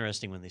usually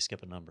interesting when they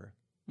skip a number.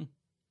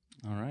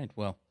 All right.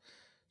 Well,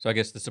 so I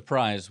guess the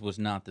surprise was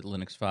not that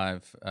Linux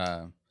 5,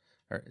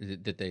 or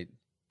that they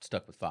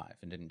stuck with 5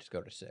 and didn't just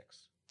go to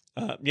 6.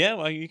 Yeah,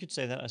 well, you could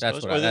say that. I That's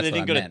suppose. what or I- they that's what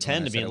didn't I go to meant when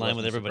 10 I to be said in it line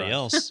with wasn't a everybody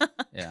else.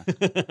 Yeah.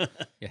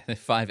 Yeah, the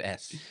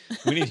 5S.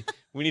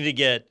 we need to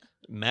get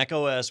Mac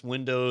OS,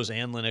 Windows,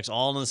 and Linux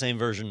all in the same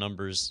version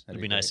numbers. That'd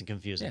It'd be be nice great. and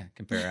confusing. Yeah,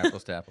 compare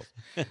apples to apples.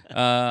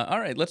 All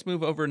right, let's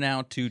move over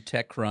now to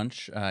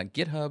TechCrunch.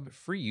 GitHub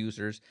free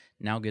users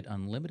now get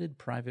unlimited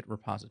private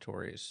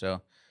repositories.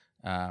 So,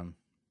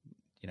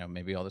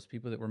 maybe all those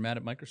people that were mad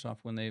at Microsoft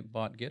when they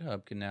bought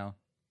GitHub can now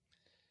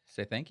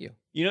say thank you.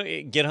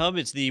 GitHub,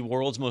 it's the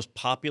world's most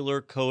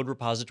popular code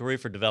repository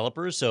for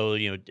developers. So,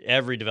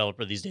 every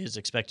developer these days is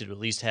expected to at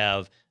least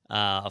have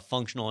a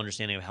functional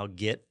understanding of how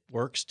Git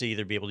works to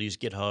either be able to use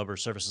GitHub or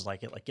services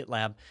like it, like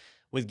GitLab.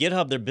 With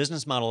GitHub, their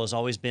business model has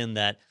always been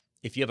that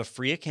if you have a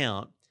free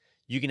account,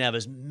 you can have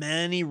as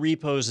many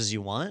repos as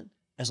you want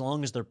as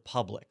long as they're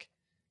public,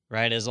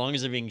 right? As long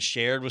as they're being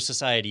shared with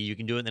society, you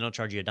can do it and they don't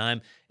charge you a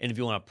dime. And if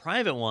you want a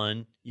private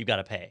one, you've got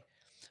to pay.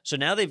 So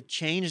now they've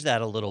changed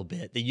that a little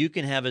bit, that you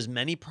can have as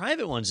many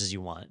private ones as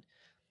you want,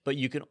 but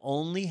you can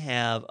only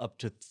have up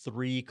to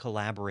 3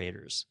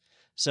 collaborators.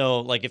 So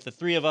like if the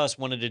 3 of us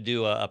wanted to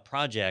do a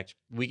project,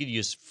 we could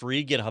use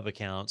free GitHub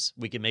accounts.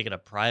 We could make it a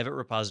private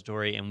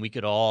repository and we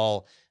could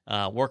all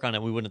work on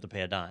it. We wouldn't have to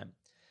pay a dime.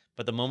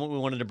 But the moment we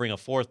wanted to bring a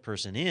 4th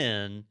person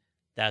in,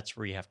 that's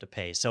where you have to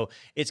pay. So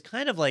it's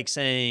kind of like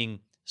saying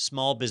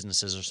small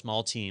businesses or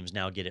small teams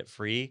now get it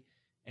free.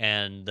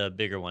 and the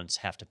bigger ones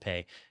have to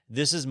pay.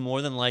 This is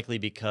more than likely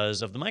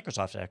because of the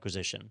Microsoft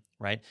acquisition,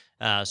 right?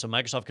 So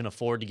Microsoft can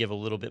afford to give a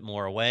little bit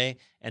more away,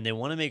 and they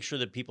want to make sure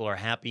that people are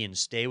happy and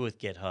stay with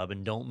GitHub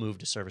and don't move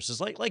to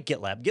services like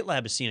GitLab.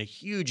 GitLab has seen a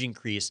huge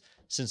increase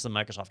since the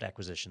Microsoft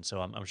acquisition,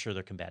 so I'm sure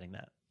they're combating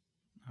that.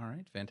 All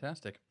right,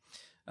 fantastic.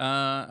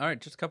 All right,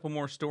 just a couple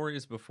more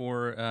stories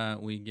before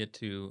we get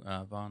to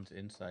Vaughn's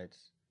insights.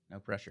 No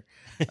pressure.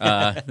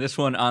 This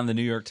one on the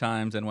New York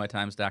Times,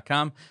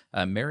 nytimes.com.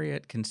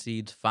 Marriott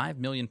concedes 5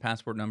 million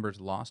passport numbers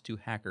lost to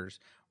hackers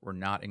were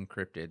not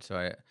encrypted. So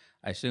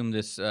I assume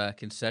this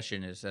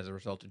concession is as a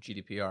result of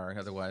GDPR.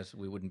 Otherwise,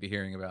 we wouldn't be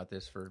hearing about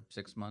this for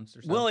 6 months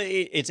or so. Well,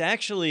 it's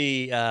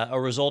actually a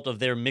result of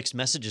their mixed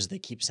messages they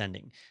keep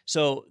sending.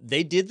 So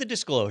they did the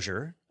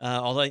disclosure,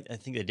 although I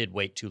think they did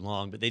wait too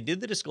long, but they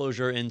did the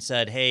disclosure and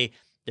said, hey,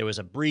 there was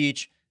a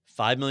breach,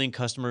 5 million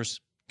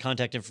customers'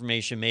 contact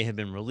information may have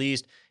been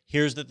released.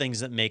 Here's the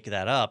things that make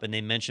that up. And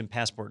they mentioned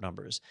passport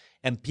numbers.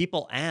 And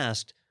people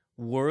asked,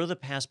 were the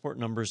passport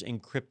numbers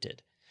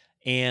encrypted?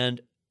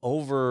 And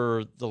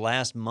over the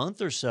last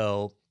month or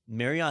so,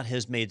 Marriott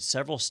has made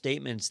several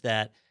statements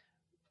that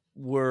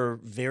were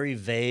very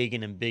vague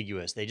and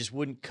ambiguous. They just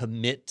wouldn't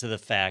commit to the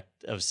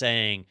fact of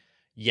saying,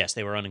 yes,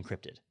 they were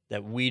unencrypted,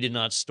 that we did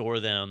not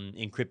store them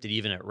encrypted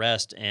even at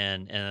rest,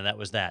 and that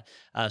was that.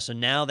 So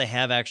now they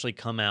have actually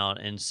come out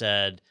and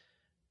said,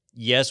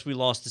 yes, we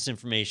lost this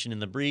information in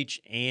the breach,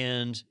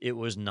 and it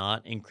was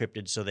not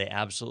encrypted, so they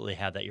absolutely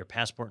have that. Your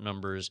passport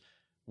numbers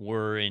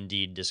were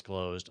indeed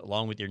disclosed,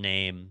 along with your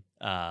name,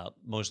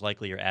 most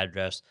likely your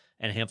address,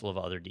 and a handful of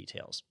other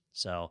details.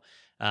 So,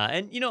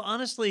 and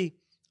honestly,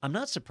 I'm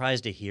not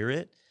surprised to hear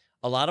it.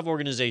 A lot of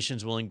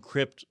organizations will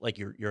encrypt like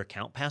your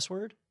account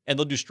password, and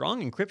they'll do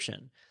strong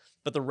encryption,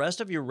 but the rest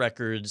of your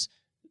records,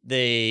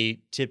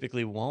 they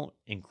typically won't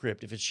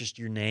encrypt if it's just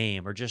your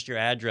name or just your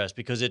address,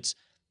 because it's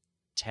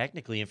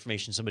technically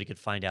information somebody could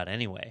find out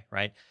anyway,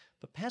 right?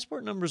 But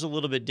passport number is a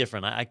little bit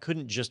different. I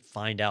couldn't just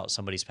find out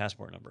somebody's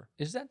passport number.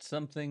 Is that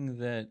something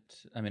that,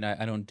 I mean,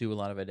 I don't do a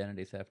lot of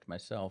identity theft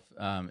myself.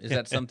 Is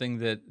that something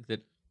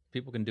that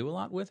people can do a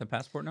lot with, a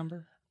passport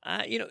number?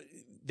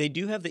 They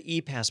do have the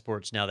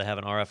e-passports now that have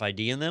an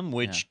RFID in them,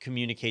 which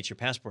communicates your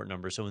passport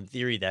number. So in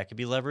theory, that could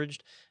be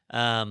leveraged.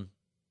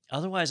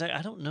 Otherwise,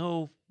 I don't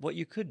know what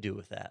you could do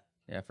with that.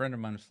 Yeah, a friend of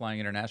mine was flying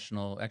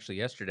international actually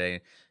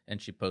yesterday,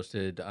 and she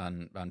posted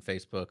on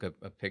Facebook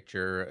a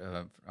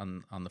picture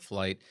on the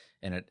flight,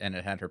 and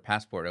it had her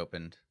passport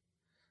opened.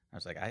 I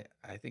was like,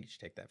 I think you should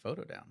take that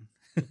photo down.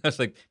 I was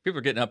like, people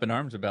are getting up in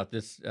arms about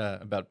this,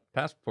 about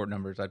passport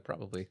numbers. I'd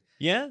probably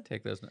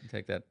take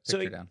that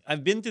picture down.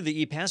 I've been through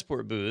the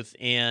e-passport booth,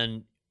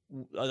 and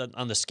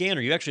on the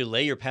scanner, you actually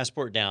lay your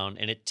passport down,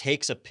 and it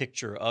takes a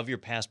picture of your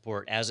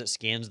passport as it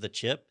scans the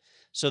chip.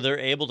 So they're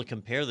able to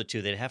compare the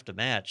two. They'd have to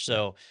match.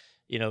 So,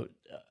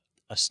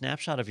 a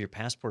snapshot of your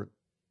passport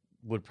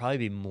would probably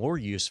be more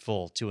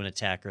useful to an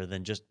attacker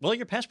than just, well,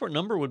 your passport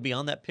number would be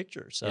on that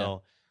picture.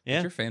 So, yeah.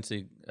 But you're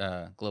fancy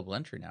global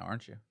entry now,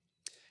 aren't you?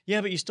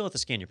 Yeah, but you still have to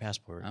scan your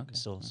passport. Okay.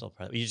 Still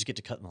private. You just get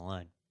to cut in the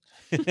line.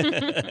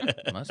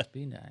 Must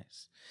be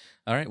nice.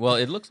 All right. Well,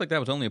 it looks like that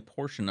was only a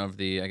portion of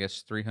the, I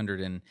guess,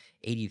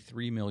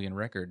 383 million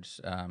records.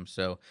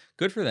 So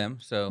good for them.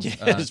 So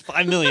it's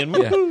 5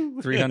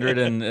 million. 300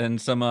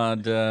 and some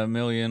odd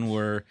million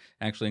were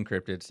actually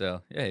encrypted.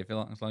 So yeah,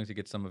 as long as you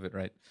get some of it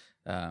right,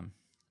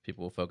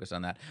 people will focus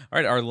on that. All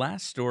right. Our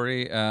last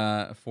story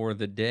for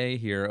the day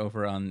here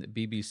over on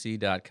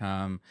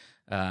BBC.com.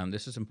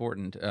 This is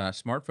important.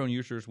 Smartphone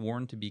users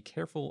warned to be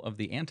careful of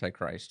the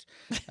Antichrist.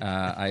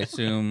 I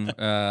assume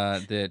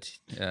that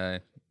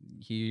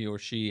he or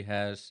she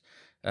has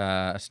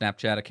a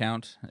Snapchat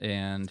account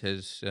and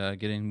is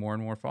getting more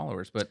and more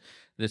followers. But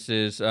this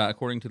is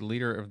according to the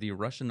leader of the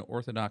Russian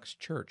Orthodox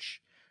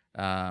Church.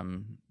 Are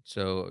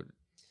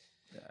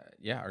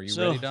you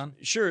ready, Don?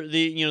 Sure.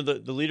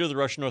 The leader of the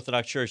Russian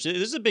Orthodox Church, this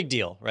is a big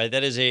deal, right?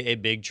 That is a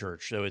big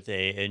church, so with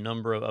a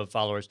number of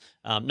followers.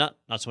 Not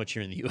so much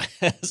here in the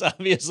U.S.,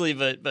 obviously,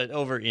 but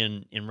over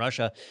in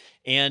Russia,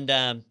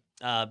 and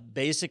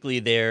basically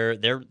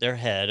their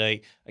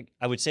head,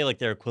 I would say like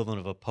their equivalent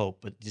of a pope,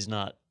 but he's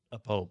not a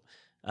pope.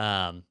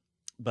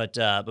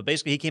 But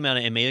basically he came out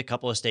and made a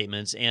couple of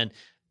statements, and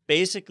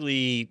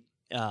basically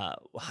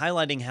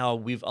highlighting how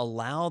we've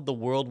allowed the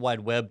World Wide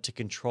Web to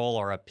control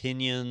our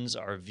opinions,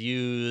 our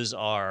views,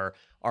 our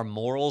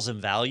morals and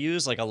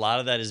values. Like a lot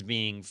of that is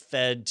being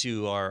fed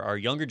to our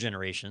younger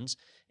generations.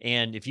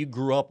 And if you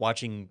grew up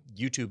watching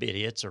YouTube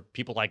idiots or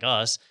people like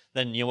us,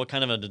 then what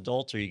kind of an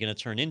adult are you going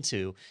to turn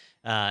into?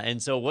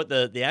 And so what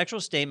the actual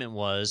statement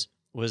was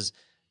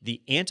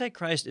the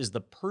Antichrist is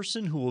the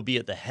person who will be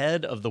at the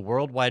head of the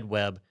World Wide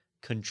Web,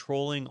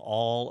 controlling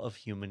all of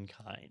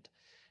humankind.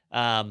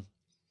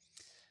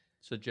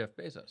 So Jeff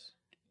Bezos.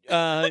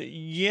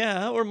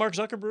 Or Mark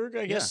Zuckerberg.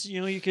 I guess,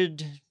 you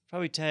could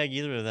probably tag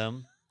either of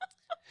them.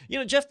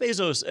 Jeff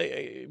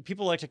Bezos,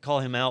 people like to call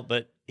him out,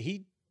 but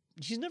he's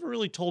never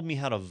really told me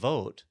how to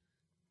vote.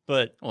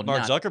 But Well,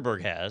 Mark not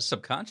Zuckerberg has.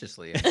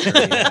 subconsciously. I'm sure he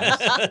has.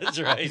 That's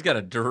right. He's got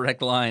a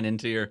direct line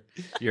into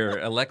your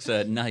Alexa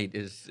at night.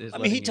 I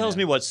mean, he tells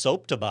me what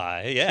soap to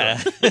buy. Yeah.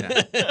 Sure.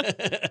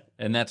 Yeah.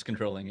 And that's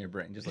controlling your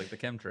brain, just like the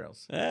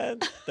chemtrails.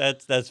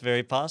 That's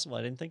very possible.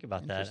 I didn't think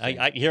about that.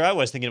 Interesting. Here I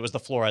was thinking it was the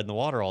fluoride in the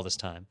water all this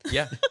time.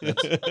 Yeah,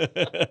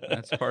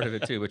 that's part of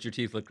it too. But your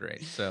teeth look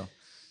great. So,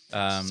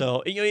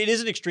 So it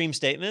is an extreme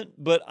statement,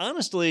 but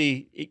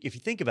honestly, if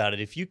you think about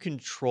it, if you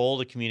control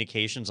the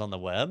communications on the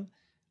web,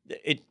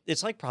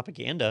 it's like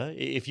propaganda.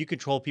 If you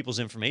control people's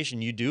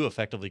information, you do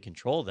effectively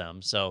control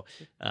them. So,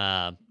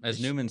 as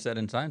Newman said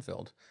in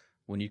Seinfeld,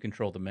 when you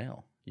control the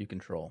mail, you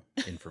control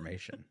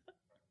information.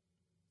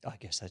 I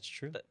guess that's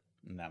true.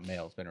 And that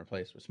mail has been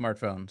replaced with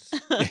smartphones,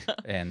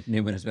 and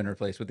Newman has been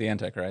replaced with the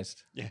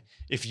Antichrist. Yeah,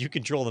 if you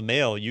control the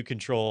mail, you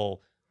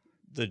control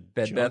the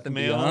Bed junk Bath and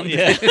mail. Beyond?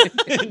 Yeah,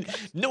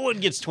 no one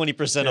gets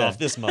 20% Yeah. off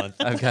this month.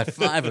 I've got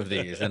 5 of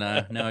these, and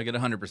now I get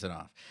 100%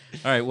 off.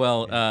 All right,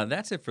 well,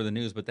 that's it for the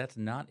news, but that's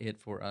not it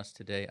for us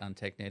today on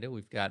TechNado.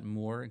 We've got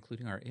more,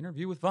 including our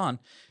interview with Vaughn,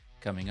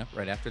 coming up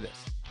right after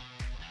this.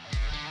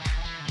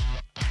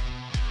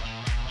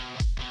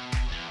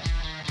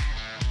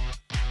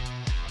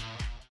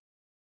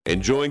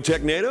 Enjoying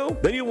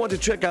TechNado? Then you'll want to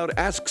check out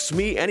Asks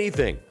Me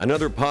Anything,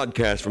 another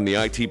podcast from the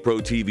IT Pro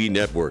TV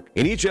network.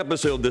 In each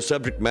episode, the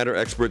subject matter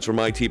experts from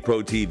IT Pro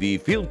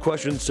TV field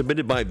questions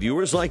submitted by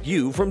viewers like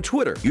you from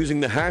Twitter using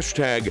the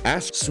hashtag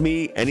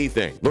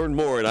AsksMeAnything. Learn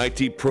more at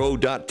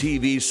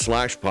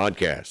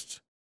itpro.tv/podcasts.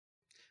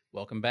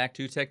 Welcome back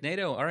to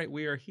TechNado. All right,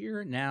 we are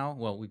here now.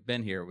 Well, we've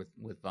been here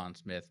with Vaughn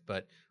Smith,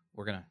 but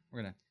we're gonna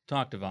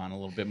talk to Vaughn a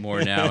little bit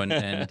more now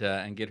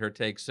and get her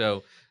take.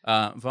 So,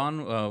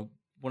 Vaughn,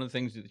 one of the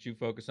things that you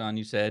focus on,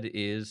 you said,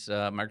 is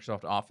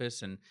Microsoft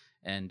Office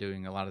and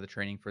doing a lot of the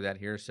training for that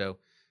here. So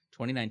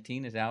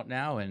 2019 is out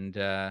now, and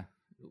I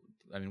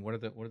mean, what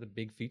are the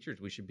big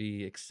features we should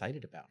be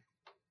excited about?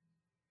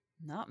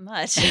 Not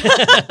much.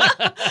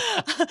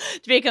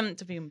 to be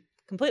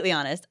completely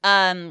honest.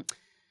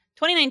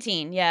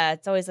 2019, yeah,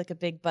 it's always like a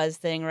big buzz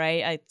thing,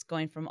 right? It's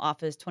going from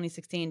Office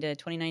 2016 to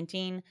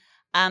 2019.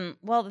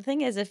 Well, the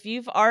thing is, if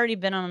you've already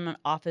been on an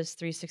Office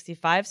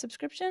 365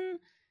 subscription,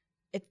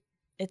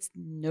 it's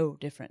no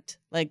different.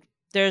 Like,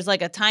 there's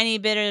like a tiny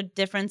bit of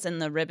difference in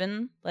the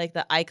ribbon, like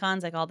the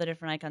icons, like all the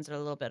different icons are a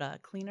little bit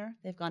cleaner.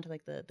 They've gone to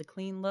like the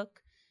clean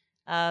look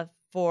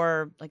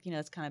for like,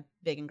 it's kind of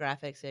big in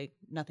graphics, like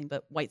nothing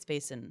but white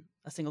space and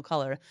a single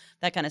color,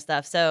 that kind of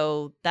stuff.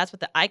 So that's what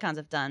the icons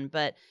have done.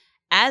 But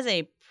as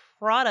a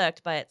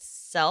product by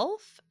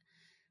itself,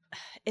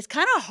 it's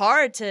kind of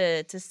hard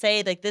to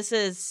say like this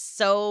is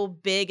so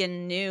big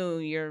and new.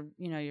 You're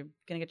gonna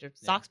get your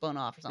socks blown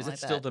off or something like that.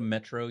 Is it still the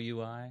Metro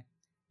UI?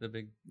 The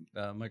big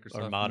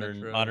Microsoft Or modern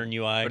Metro?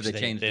 UI. Or did they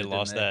change They it,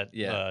 lost didn't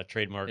that they?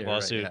 trademark Yeah,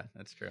 lawsuit. Right, yeah,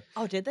 that's true.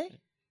 Oh, did they?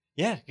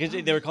 Yeah, because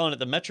they were calling it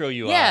the Metro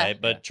UI, Yeah.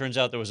 but turns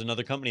out there was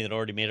another company that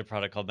already made a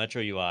product called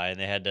Metro UI, and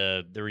they had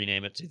to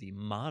rename it to the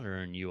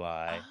Modern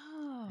UI.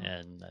 Oh.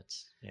 And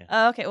that's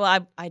Okay.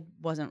 Well, I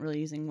wasn't really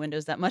using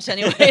Windows that much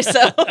anyway,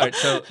 so. All right,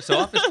 so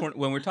Office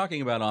when we're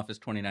talking about Office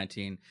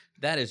 2019,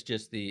 that is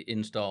just the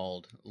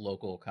installed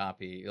local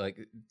copy. Like,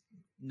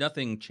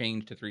 nothing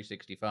changed to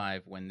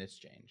 365 when this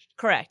changed.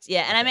 Correct.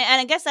 Yeah, and Okay.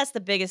 I guess that's the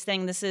biggest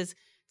thing. It's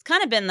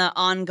kind of been the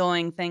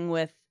ongoing thing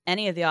with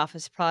any of the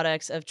Office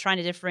products of trying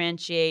to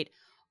differentiate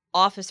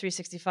Office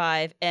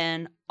 365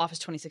 and Office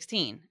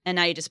 2016, and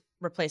now you just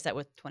replace that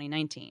with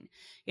 2019.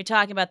 You're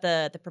talking about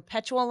the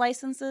perpetual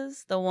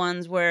licenses, the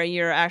ones where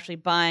you're actually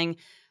buying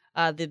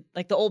the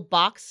old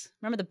box.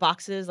 Remember the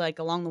boxes like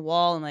along the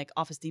wall in like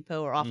Office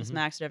Depot or Office Mhm.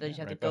 Max, whatever. Yeah, you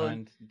have right to go.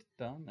 behind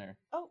Don there.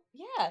 Oh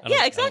yeah, I don't- yeah, I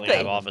don't exactly. think I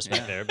have Office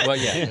back there. But Well,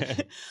 yeah.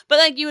 But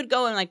like you would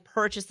go and like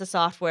purchase the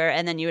software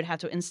and then you would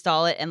have to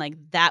install it and like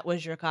that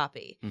was your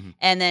copy. Mhm.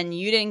 And then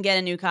you didn't get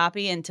a new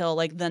copy until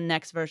like the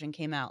next version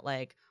came out,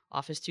 like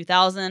Office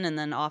 2000 and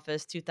then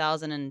Office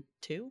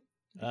 2002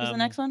 was the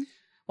next one.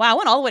 Wow, I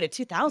went all the way to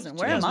 2000.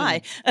 Where am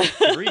I?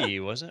 3,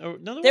 wasn't it? Or,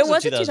 no, There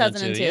was a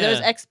 2002. 2002. There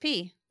was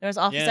XP. There was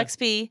Office Yeah.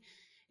 XP.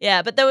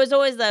 Yeah, but there was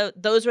always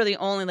those were the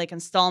only like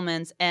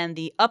installments, and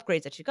the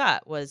upgrades that you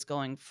got was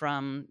going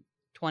from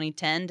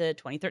 2010 to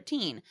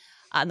 2013.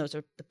 And those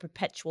are the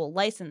perpetual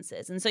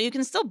licenses. And so you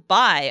can still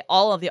buy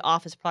all of the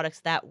Office products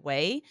that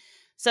way.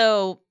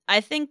 So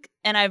I think,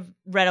 and I've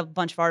read a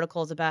bunch of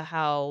articles about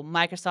how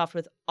Microsoft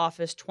with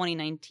Office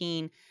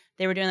 2019,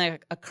 they were doing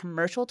like a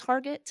commercial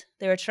target.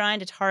 They were trying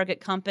to target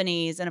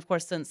companies. And of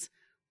course, since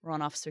we're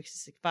on Office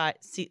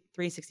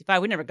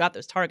 365, we never got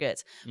those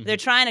targets. Mhm. They're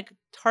trying to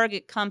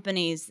target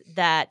companies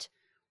that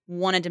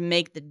wanted to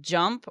make the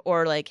jump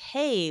or like,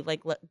 hey,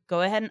 like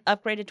go ahead and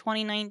upgrade to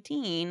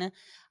 2019.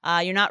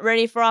 You're not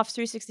ready for Office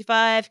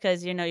 365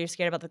 because, you're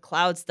scared about the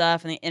cloud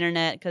stuff and the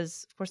internet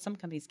because, of course, some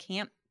companies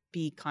can't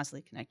be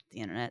constantly connected to the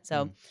internet.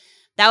 So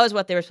that was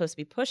what they were supposed to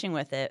be pushing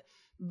with it.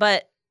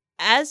 But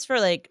as for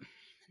like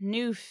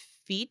new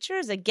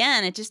features,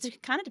 again, it just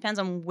kind of depends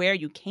on where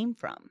you came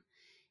from.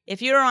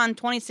 If you're on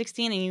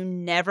 2016 and you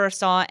never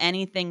saw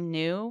anything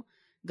new,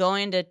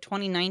 going to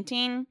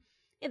 2019,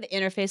 the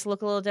interface will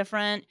look a little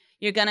different.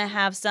 You're going to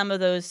have some of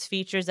those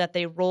features that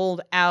they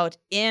rolled out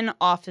in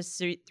Office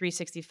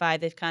 365.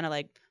 They've kind of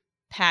like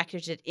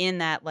packaged it in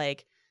that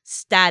like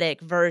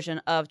static version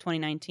of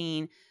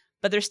 2019,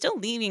 but they're still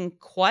leaving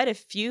quite a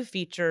few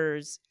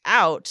features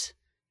out.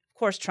 Of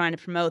course, trying to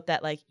promote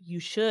that like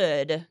you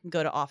should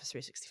go to Office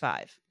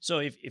 365. So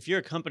if you're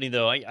a company,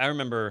 though, I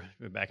remember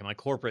back in my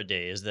corporate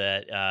days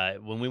that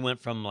when we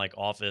went from like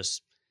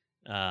Office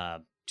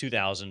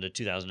 2000 to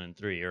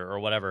 2003 or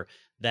whatever,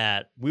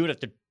 that we would have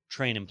to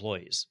train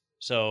employees.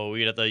 So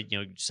we'd have to,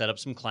 set up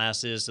some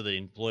classes so the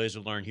employees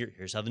would learn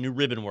here's how the new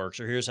ribbon works,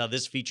 or here's how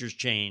this feature's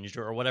changed,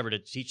 or whatever, to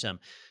teach them.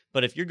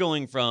 But if you're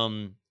going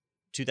from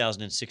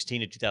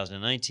 2016 to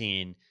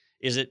 2019,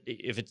 is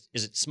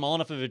it small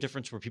enough of a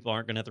difference where people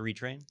aren't going to have to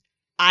retrain?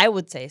 I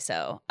would say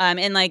so.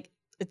 And like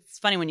it's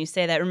funny when you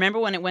say that. Remember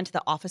when it went to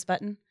the Office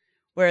button,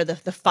 where the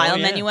file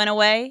menu went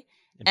away,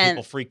 and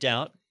people freaked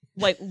out,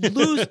 like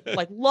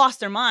lost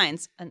their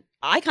minds, and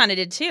I kind of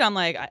did too. I'm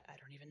like, I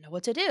don't even know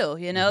what to do.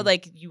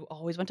 Like you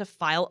always went to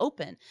File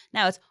Open.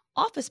 Now it's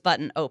Office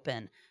button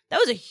open. That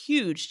was a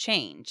huge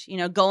change.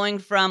 Going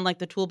from like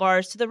the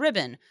toolbars to the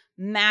ribbon,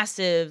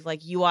 massive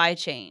like UI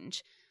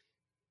change.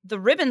 The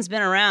ribbon's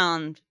been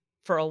around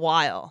for a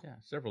while. Yeah,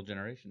 several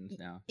generations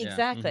now.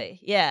 Exactly.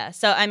 Yeah.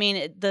 So I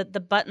mean, the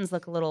buttons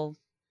look a little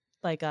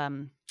like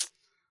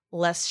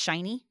less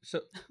shiny.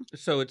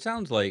 So it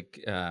sounds like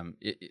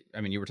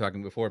you were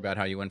talking before about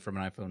how you went from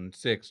an iPhone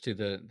 6 to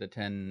the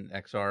 10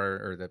 XR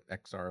or the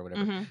XR or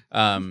whatever.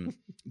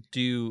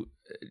 Mm-hmm.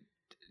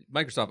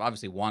 Microsoft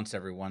obviously wants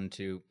everyone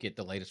to get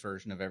the latest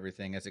version of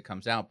everything as it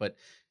comes out, but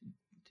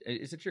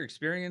is it your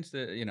experience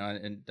that,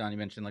 and Don, you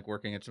mentioned like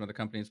working at some other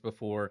companies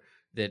before,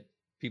 that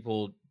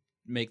people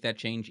make that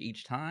change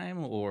each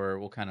time, or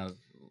we'll kind of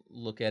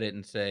look at it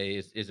and say,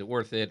 is it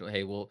worth it?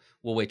 Hey, we'll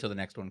wait till the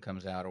next one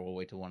comes out, or we'll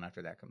wait till one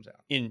after that comes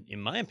out. In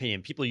my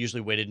opinion, people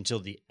usually waited until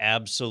the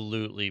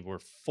absolutely were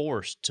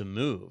forced to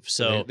move.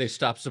 So they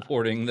stopped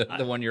supporting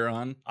the one you're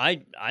on.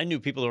 I knew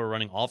people who were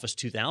running Office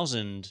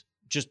 2000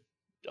 just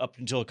up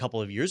until a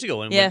couple of years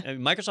ago, and when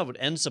Microsoft would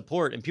end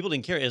support, and people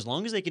didn't care as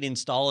long as they could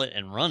install it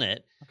and run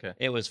it. Okay.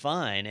 It was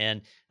fine.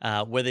 And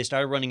where they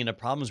started running into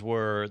problems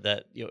were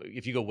that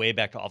if you go way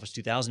back to Office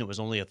 2000, it was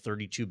only a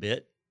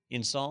 32-bit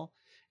install,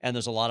 and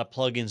there's a lot of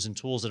plugins and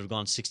tools that have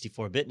gone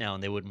 64-bit now,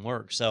 and they wouldn't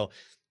work. So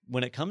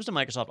when it comes to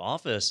Microsoft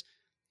Office,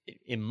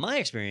 in my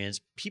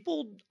experience,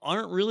 people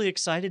aren't really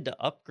excited to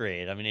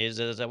upgrade. I mean, is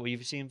that what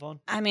you've seen, Vaughn?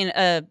 I mean,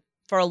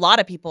 for a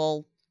lot of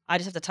people, I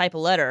just have to type a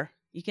letter.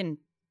 You can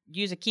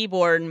use a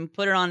keyboard and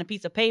put it on a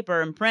piece of paper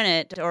and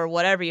print it, or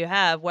whatever you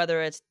have,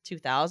 whether it's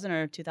 2000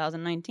 or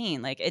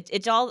 2019. Like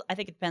it's all, I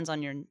think it depends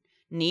on your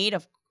need.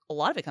 A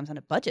lot of it comes down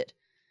to budget.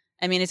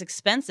 I mean, it's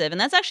expensive.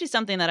 And that's actually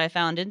something that I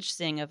found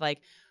interesting of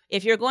like,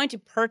 if you're going to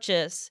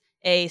purchase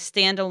a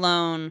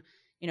standalone,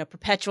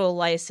 perpetual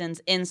license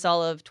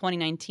install of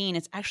 2019,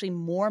 it's actually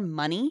more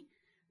money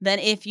than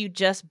if you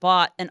just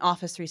bought an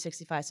Office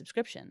 365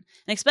 subscription.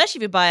 And especially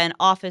if you buy an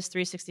Office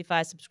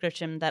 365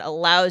 subscription that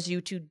allows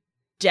you to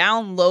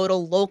download a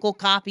local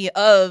copy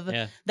of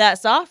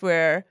that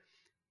software,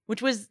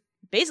 which was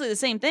basically the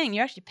same thing.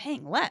 You're actually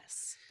paying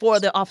less for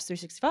the Office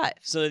 365.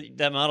 So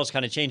that model's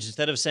kind of changed.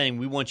 Instead of saying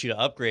we want you to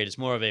upgrade, it's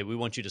more of we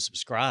want you to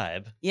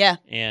subscribe. Yeah.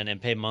 And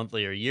pay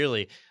monthly or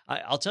yearly.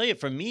 I'll tell you,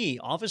 for me,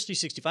 Office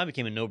 365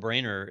 became a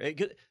no-brainer.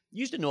 You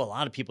used to know a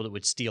lot of people that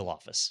would steal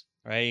Office,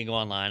 right? You go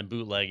online and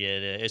bootleg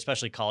it,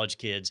 especially college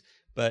kids.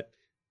 But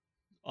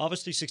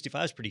Office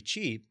 365 is pretty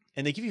cheap,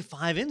 and they give you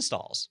 5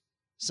 installs.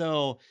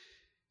 So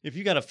if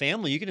you got a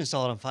family, you can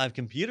install it on 5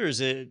 computers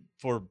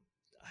for,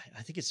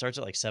 I think it starts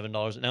at like $7.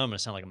 Now I'm going to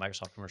sound like a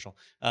Microsoft commercial.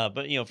 But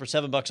for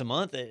 $7 a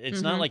month,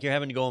 it's not like you're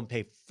having to go and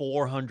pay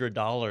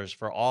 $400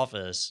 for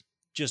Office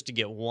just to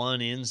get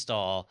one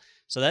install.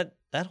 So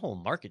that whole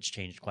market's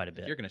changed quite a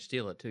bit. If you're going to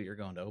steal it too, you're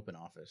going to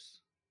OpenOffice.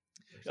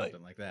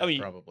 Something like that,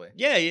 probably.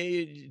 Yeah,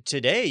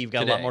 today you've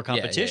got a lot more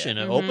competition.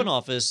 Yeah. Mm-hmm.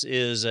 OpenOffice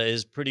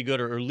is pretty good,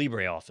 or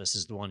LibreOffice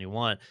is the one you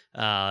want.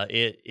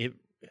 It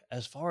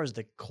as far as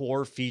the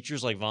core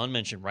features, like Vaughn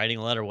mentioned, writing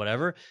a letter,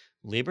 whatever,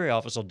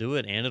 LibreOffice will do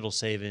it, and it'll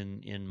save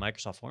in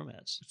Microsoft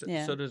formats.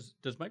 So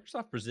does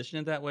Microsoft position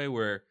it that way,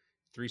 where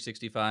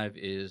 365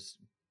 is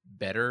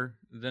better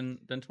than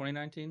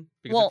 2019?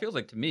 Because it feels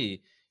like to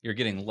me you're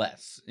getting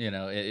less. You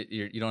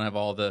don't have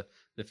all the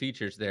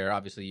features there.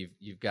 Obviously,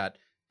 you've got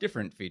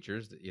different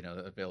features,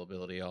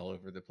 availability all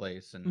over the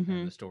place and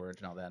the storage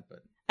and all that. But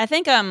I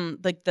think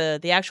like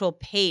the actual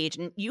page,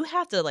 and you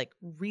have to like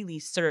really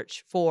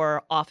search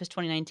for Office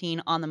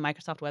 2019 on the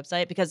Microsoft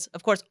website, because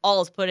of course all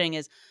it's putting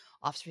is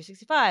Office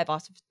 365,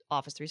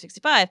 Office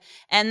 365.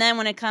 And then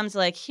when it comes to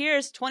like,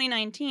 here's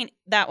 2019,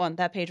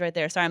 that page right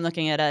there. Sorry, I'm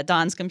looking at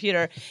Don's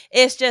computer.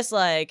 It's just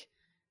like,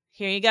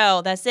 here you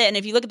go. That's it. And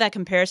if you look at that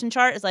comparison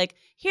chart, it's like,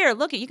 here,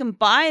 look, you can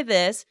buy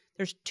this.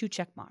 There's 2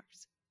 check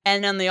marks.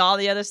 And then all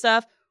the other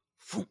stuff,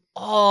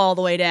 all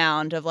the way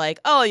down to like,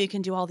 oh, you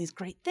can do all these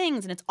great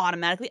things and it's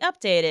automatically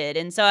updated.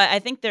 And so I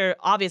think they're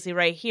obviously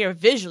right here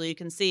visually, you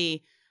can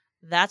see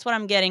that's what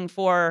I'm getting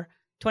for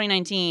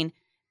 2019,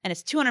 and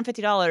it's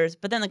 $250.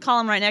 But then the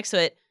column right next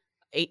to it,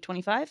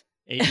 $8.25.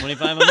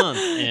 $8.25 a month.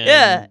 And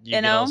Yeah, you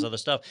get all this other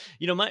stuff.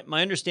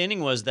 My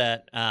understanding was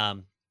that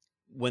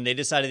when they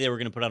decided they were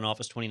going to put on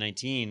Office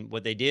 2019,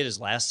 what they did is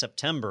last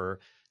September,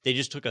 they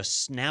just took a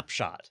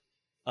snapshot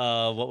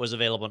of what was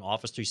available in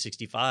Office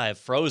 365,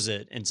 froze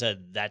it, and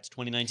said, that's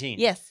 2019.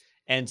 Yes.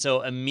 And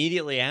so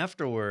immediately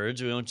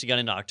afterwards, once you got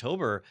into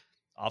October,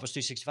 Office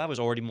 365 was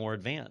already more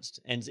advanced.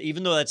 And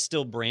even though that's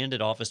still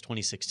branded Office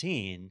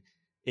 2016,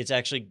 it's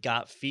actually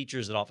got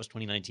features that Office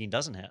 2019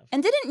 doesn't have.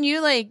 And didn't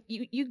you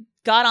you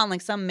got on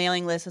some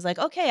mailing list? It's like,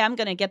 okay, I'm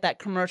gonna get that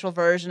commercial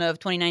version of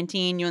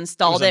 2019. You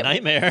installed it was a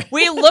nightmare.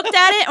 We looked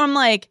at it and I'm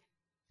like,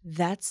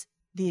 that's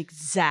the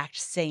exact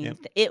same. Yep.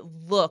 It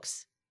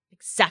looks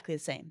exactly the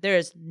same. There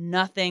is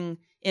nothing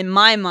in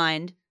my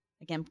mind,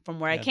 again, from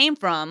where I came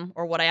from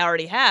or what I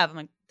already have. I'm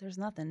like, there's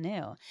nothing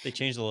new. They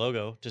changed the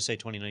logo to say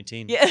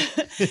 2019.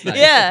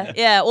 Yeah.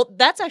 Yeah. Well,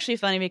 that's actually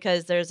funny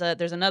because there's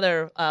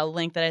another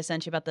link that I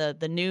sent you about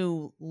the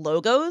new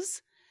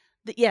logos.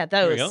 Those.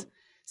 There we go.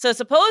 So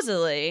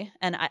supposedly,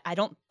 and I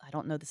don't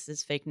know this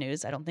is fake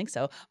news. I don't think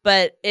so.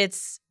 But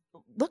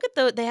look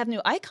at they have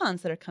new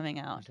icons that are coming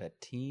out. Is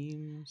that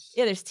Teams?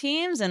 Yeah, there's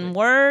Teams and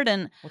Word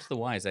and What's the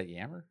Y? Is that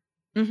Yammer?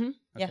 mm-hmm.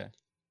 Yeah. Okay.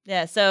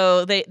 Yeah,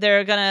 so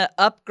they're gonna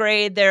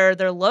upgrade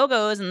their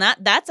logos, and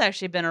that's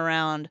actually been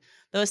around.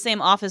 Those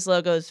same Office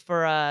logos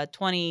for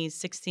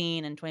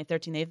 2016 and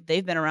 2013,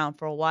 they've been around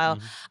for a while.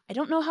 Mhm. I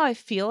don't know how I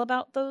feel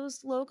about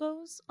those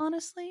logos,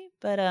 honestly,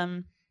 but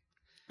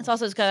it's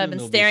also because I've Soon been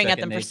they'll be staring at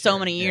second them for so nature.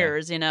 many Yeah.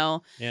 years,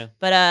 Yeah.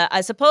 But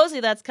I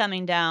supposedly that's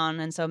coming down,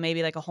 and so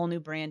maybe a whole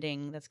new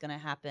branding that's gonna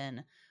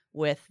happen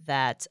with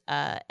that.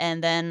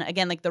 And then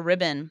again, the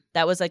ribbon,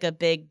 that was a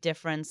big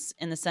difference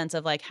in the sense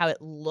of how it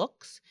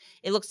looks.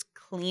 It looks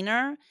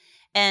cleaner.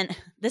 And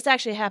this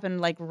actually happened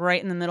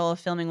right in the middle of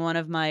filming one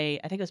of my,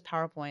 I think it was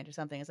PowerPoint or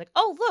something. It's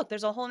oh, look,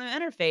 there's a whole new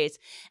interface.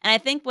 And I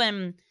think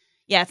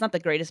it's not the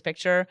greatest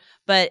picture,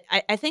 but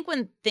I think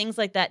when things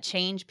like that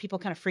change, people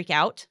kind of freak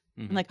out.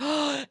 Mm-hmm. I'm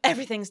oh,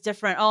 everything's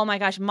different. Oh my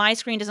gosh, my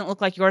screen doesn't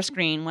look like your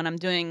screen when I'm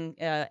doing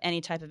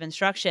any type of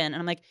instruction.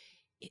 And I'm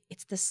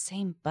it's the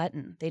same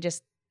button. They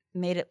just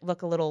made it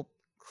look a little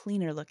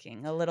cleaner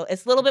looking,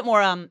 it's a little bit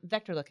more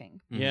vector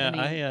looking.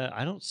 Yeah,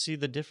 I don't see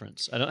the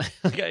difference. I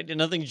don't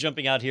nothing's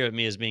jumping out here at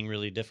me as being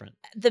really different.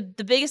 The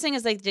biggest thing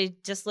is they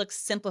just look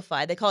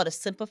simplified. They call it a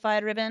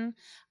simplified ribbon.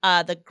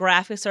 The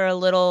graphics are a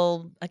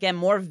little, again,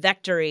 more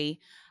vectory.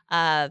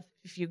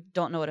 If you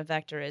don't know what a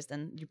vector is,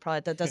 then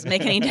that doesn't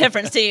make any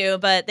difference to you,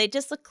 but they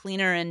just look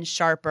cleaner and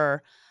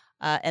sharper.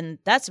 And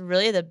that's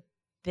really the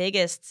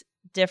biggest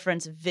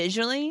difference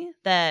visually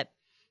that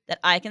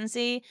I can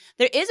see.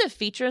 There is a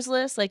features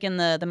list in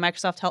the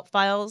Microsoft help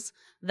files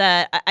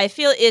that I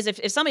feel is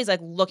if somebody's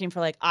looking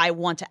for I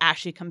want to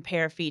actually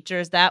compare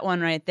features, that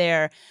one right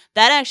there,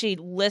 that actually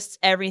lists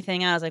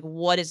everything as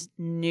what is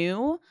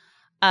new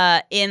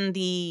in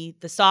the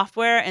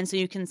software. And so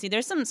you can see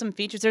there's some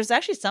features. There's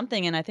actually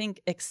something in I think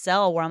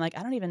Excel where I'm I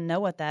don't even know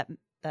what that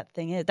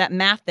thing is. That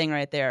math thing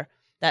right there.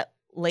 That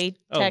latex.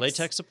 Oh,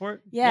 latex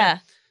support? Yeah.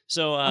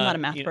 So I'm not a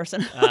math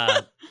person.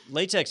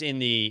 LaTeX in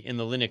the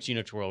Linux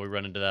Unix world, we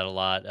run into that a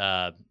lot.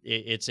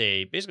 It's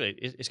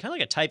kind of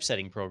like a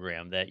typesetting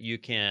program that you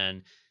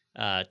can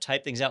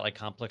type things out like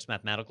complex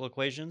mathematical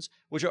equations,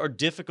 which are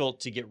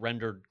difficult to get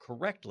rendered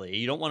correctly.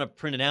 You don't want to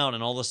print it out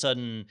and all of a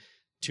sudden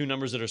two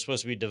numbers that are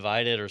supposed to be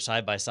divided or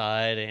side by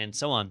side and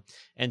so on.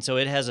 And so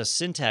it has a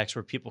syntax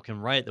where people can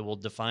write that will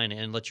define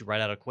and let you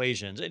write out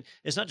equations.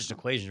 It's not just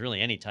equations,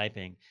 really, any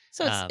typing.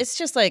 So it's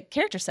just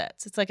character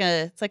sets. It's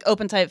like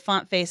open type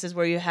font faces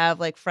where you have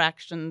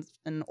fractions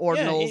and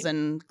ordinals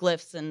and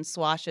glyphs and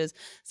swashes.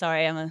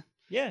 Sorry, I'm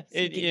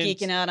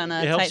geeking out on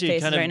it helps you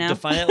typefaces kind of right now.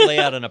 define that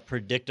layout in a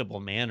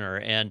predictable manner.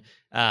 And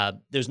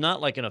there's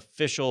not an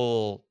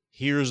official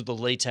here's the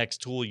LaTeX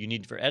tool you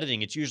need for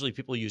editing. It's usually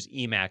people use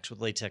Emacs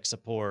with LaTeX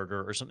support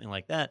or something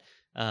like that.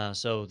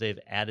 So they've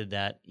added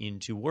that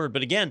into Word.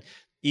 But again,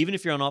 even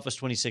if you're on Office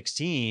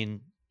 2016,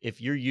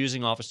 if you're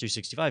using Office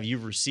 365,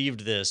 you've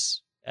received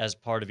this as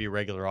part of your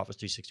regular Office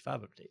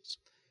 365 updates.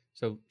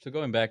 So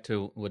going back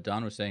to what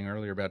Don was saying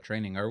earlier about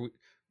training,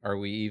 are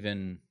we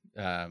even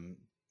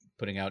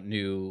putting out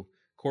new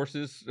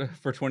courses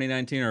for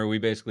 2019, or are we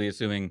basically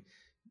assuming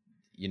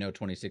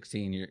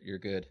 2016 you're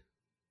good?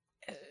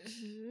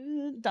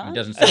 Don? It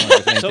doesn't sound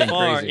like there's So anything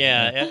far, crazy.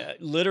 yeah,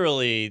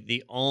 literally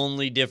the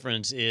only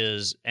difference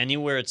is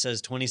anywhere it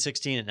says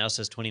 2016, it now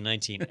says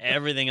 2019.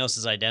 Everything else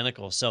is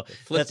identical. So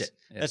Flipped it.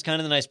 Yeah. that's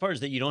kind of the nice part is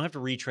that you don't have to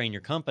retrain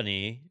your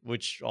company,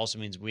 which also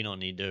means we don't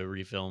need to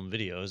refilm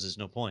videos. There's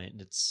no point.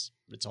 It's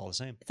all the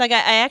same. It's I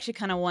actually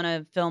kind of want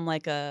to film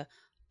a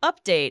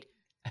update.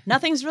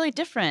 Nothing's really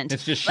different.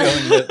 It's just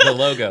showing the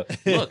logo.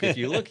 Look, if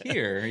you look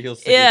here, you'll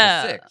see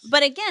it's a 6.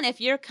 But again, if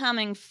you're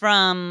coming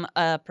from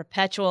a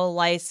perpetual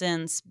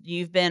license,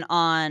 you've been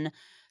on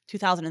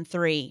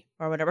 2003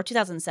 or whatever,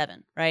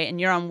 2007, right? And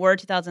you're on Word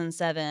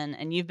 2007,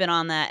 and you've been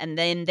on that, and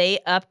then they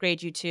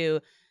upgrade you to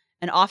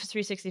an Office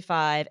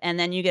 365, and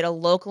then you get a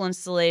local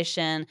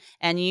installation,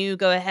 and you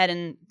go ahead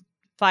and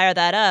fire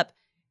that up,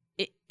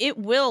 it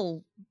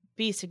will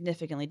be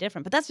significantly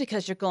different. But that's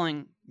because you're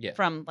going Yeah.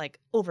 from like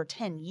over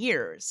 10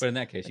 years. But in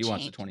that case, a you watch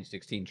the change.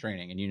 2016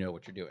 training and you know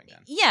what you're doing then.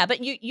 Yeah,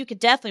 but you could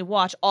definitely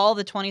watch all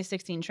the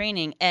 2016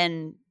 training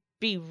and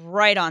be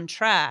right on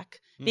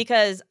track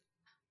because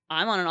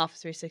I'm on an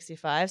Office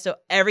 365, so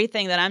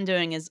everything that I'm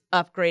doing is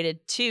upgraded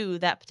to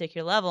that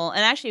particular level.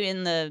 And actually,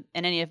 in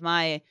any of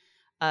my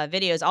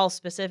videos, I'll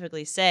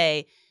specifically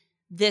say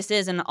this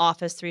is an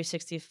Office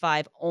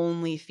 365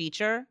 only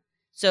feature.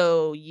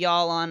 So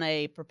y'all on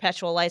a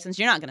perpetual license,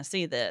 you're not going to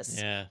see this.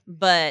 Yeah.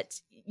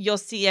 But you'll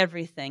see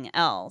everything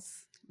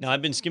else. Now,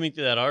 I've been skimming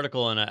through that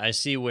article, and I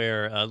see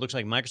where it looks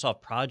like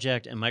Microsoft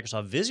Project and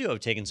Microsoft Visio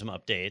have taken some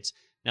updates.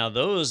 Now,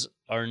 those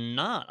are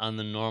not on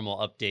the normal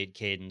update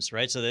cadence,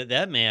 right? So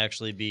that may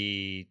actually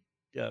be,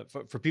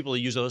 for people who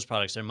use those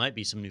products, there might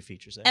be some new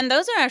features there. And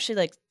those are actually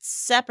like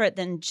separate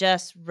than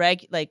just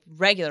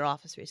regular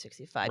Office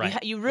 365.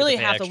 Right. You really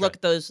pay have to extra. look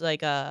at those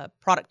like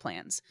product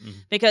plans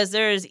because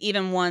there's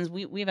even ones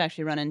we've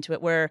actually run into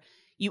it where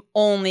you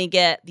only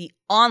get the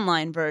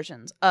online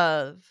versions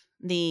of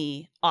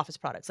the Office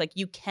products. Like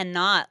you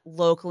cannot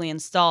locally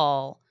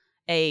install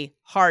a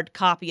hard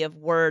copy of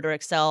Word or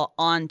Excel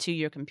onto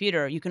your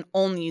computer. You can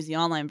only use the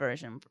online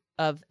version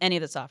of any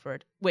of the software,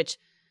 which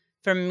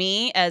for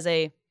me as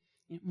a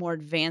more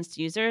advanced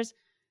users,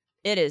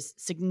 it is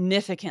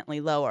significantly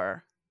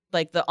lower.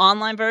 Like the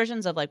online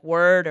versions of like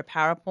Word or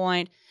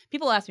PowerPoint,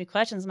 people ask me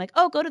questions. I'm like,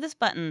 oh, go to this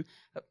button.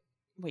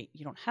 Wait,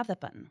 you don't have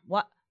that button.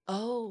 What?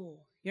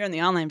 Oh, you're in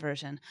the online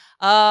version.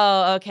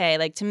 Oh, okay.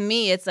 Like to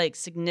me, it's like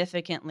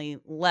significantly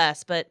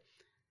less, but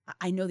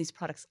I know these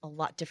products a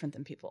lot different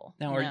than people.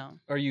 Now,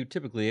 are you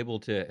typically able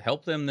to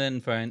help them then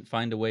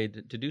find a way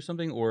to do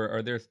something, or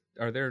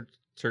are there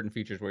certain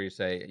features where you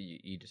say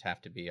you just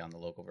have to be on the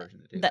local version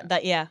to do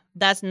that? Yeah,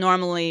 that's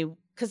normally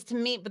because to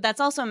me, but that's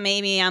also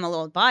maybe I'm a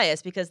little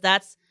biased because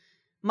that's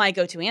my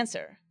go-to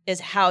answer is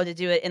how to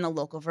do it in the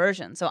local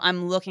version. So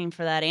I'm looking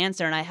for that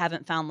answer, and I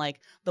haven't found like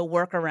the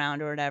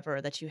workaround or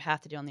whatever that you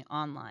have to do on the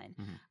online.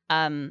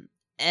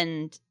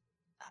 And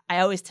I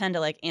always tend to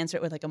like answer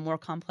it with like a more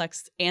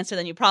complex answer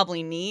than you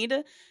probably need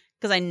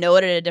because I know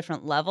it at a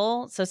different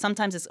level. So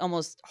sometimes it's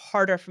almost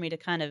harder for me to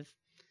kind of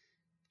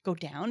go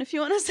down, if you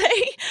want to say.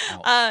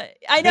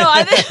 I know.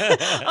 I'm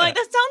like,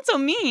 that sounds so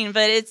mean,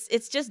 but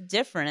it's just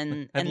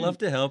different. I'd love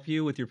to help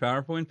you with your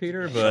PowerPoint,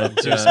 Peter, but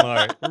too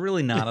smart. We're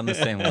really not on the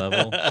same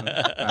level with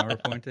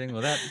PowerPointing.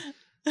 Well,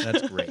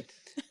 that's great.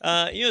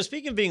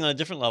 Speaking of being on a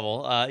different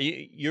level,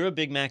 you're a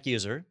big Mac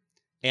user,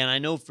 and I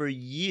know for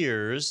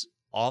years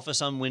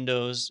Office on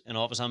Windows and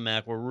Office on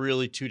Mac were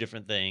really two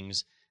different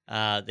things.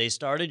 They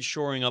started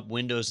shoring up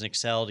Windows and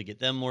Excel to get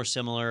them more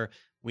similar.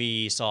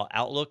 We saw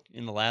Outlook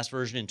in the last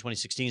version in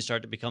 2016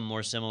 start to become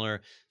more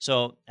similar.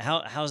 So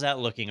how's that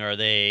looking? Are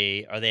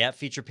they at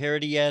feature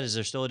parity yet? Is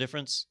there still a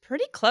difference?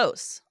 Pretty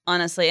close,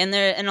 honestly. And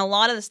a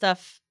lot of the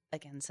stuff,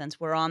 again, since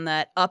we're on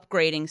that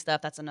upgrading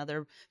stuff, that's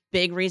another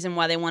big reason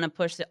why they want to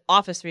push the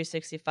Office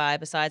 365.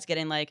 Besides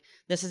getting like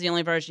this is the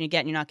only version you get,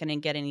 and you're not going to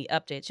get any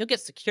updates. You'll get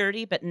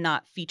security, but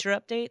not feature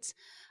updates.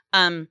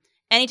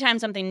 Anytime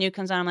something new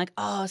comes on, I'm like,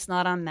 oh, it's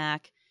not on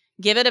Mac.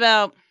 Give it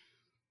about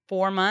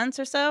 4 months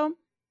or so.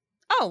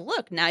 Oh,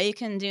 look, now you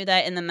can do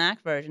that in the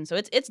Mac version. So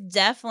it's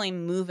definitely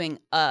moving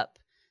up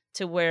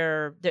to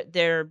where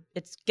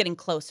it's getting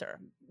closer,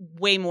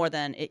 way more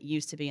than it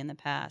used to be in the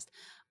past.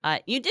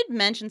 You did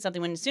mention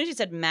something as soon as you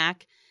said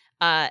Mac,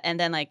 and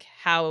then like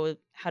how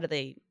do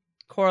they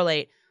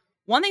correlate?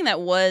 One thing that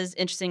was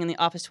interesting in the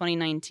Office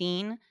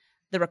 2019,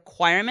 the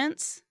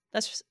requirements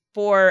that's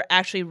for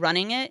actually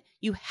running it,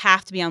 you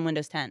have to be on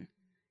Windows 10.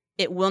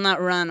 It will not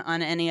run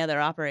on any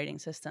other operating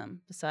system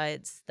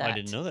besides that. I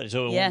didn't know that.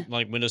 So it Yeah. won't,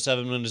 like Windows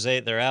 7, Windows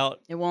 8, they're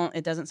out. It won't.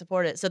 It doesn't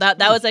support it. So that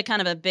was like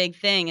kind of a big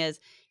thing is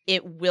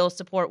it will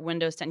support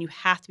Windows 10. You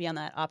have to be on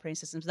that operating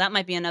system. So that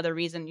might be another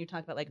reason you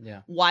talk about like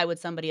why would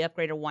somebody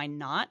upgrade or why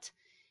not?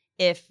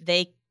 If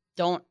they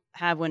don't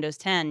have Windows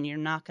 10, you're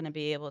not going to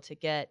be able to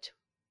get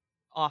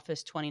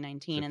Office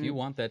 2019. So if you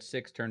want that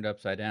 6 turned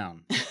upside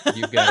down,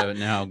 you've got to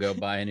now go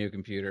buy a new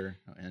computer.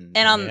 And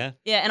on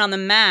the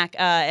Mac,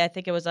 I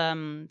think it was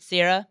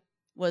Sierra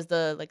was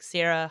the like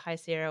Sierra, High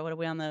Sierra. What are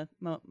we on the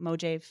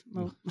Mojave?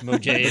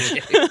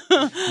 Mojave.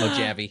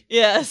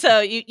 Yeah,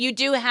 so you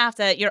do have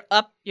to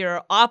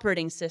your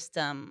operating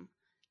system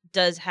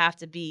does have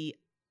to be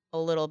a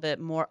little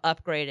bit more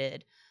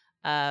upgraded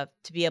to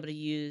be able to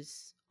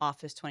use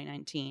Office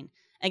 2019.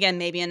 Again,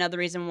 maybe another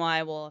reason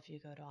why, well, if you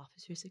go to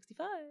Office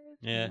 365.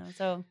 Yeah.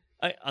 So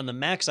on the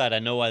Mac side, I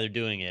know why they're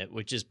doing it,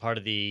 which is part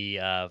of the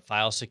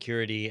file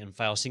security and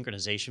file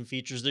synchronization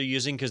features they're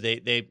using because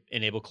they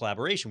enable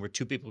collaboration where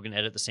two people can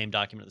edit the same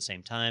document at the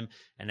same time.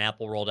 And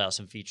Apple rolled out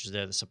some features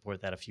there that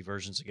support that a few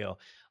versions ago.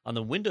 On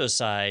the Windows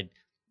side,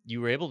 you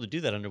were able to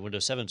do that under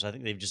Windows 7. So I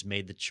think they've just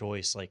made the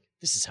choice, like,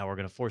 this is how we're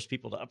going to force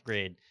people to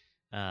upgrade.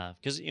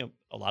 Because,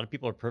 a lot of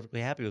people are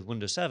perfectly happy with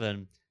Windows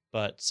 7,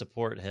 but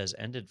support has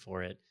ended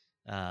for it.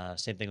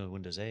 Same thing with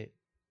Windows 8.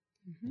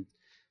 Mm-hmm.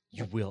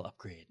 You will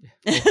upgrade.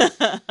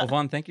 Well,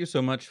 Vaughn, thank you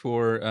so much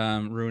for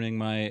ruining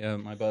my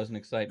my buzz and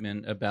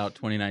excitement about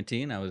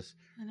 2019. I was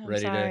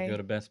ready to go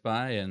to Best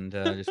Buy and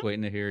just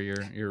waiting to hear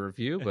your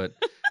review, but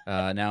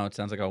now it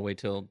sounds like I'll wait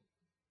till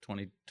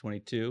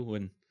 2022 or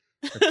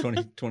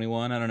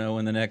 2021. I don't know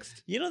when the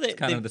next. It's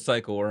kind of the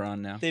cycle we're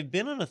on now. They've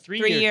been on a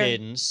 3-year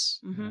cadence,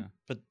 Mm-hmm.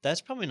 but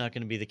that's probably not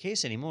going to be the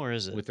case anymore,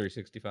 is it? With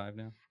 365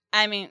 now.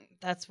 I mean,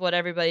 that's what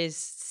everybody's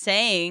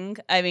saying.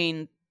 I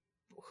mean,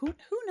 who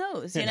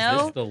knows? You know,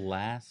 Is this the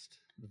last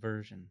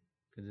version?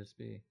 Could this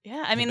be?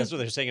 Yeah, I mean, that's what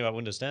they're saying about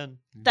Windows 10.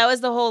 That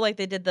was the whole they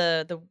did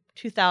the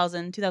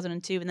 2000,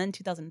 2002, and then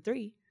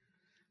 2003,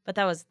 but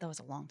that was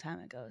a long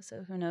time ago.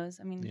 So who knows?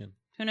 I mean,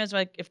 who knows?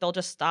 If they'll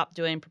just stop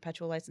doing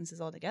perpetual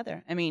licenses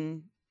altogether. I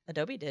mean,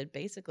 Adobe did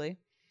basically.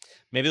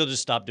 Maybe they'll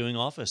just stop doing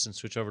Office and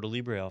switch over to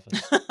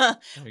LibreOffice.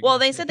 Well,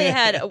 they said they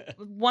had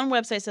one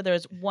website said there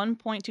was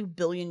 1.2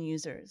 billion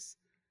users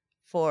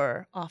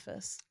for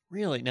Office.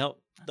 Really? Now,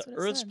 That's the what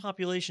it Earth's said.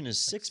 population is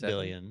Like 6 7?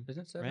 billion.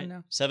 Isn't it 7 right?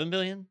 now? 7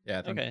 billion? Yeah,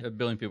 I think Okay. 1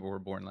 billion people were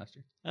born last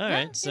year. All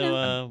right. you So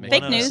know. one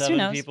Fake out news, of who 7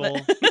 knows, people.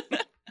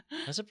 but-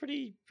 That's a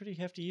pretty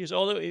hefty use.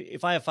 Although,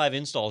 if I have 5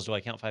 installs, do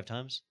I count 5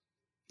 times?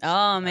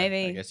 Oh,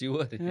 maybe. I guess you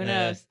would. Who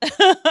yeah. knows?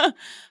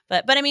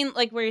 but I mean,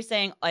 like where you're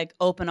saying, like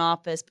open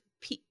office,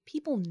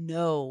 people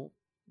know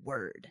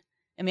Word.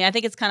 I mean, I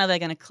think it's kind of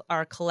like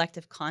our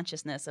collective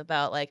consciousness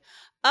about like,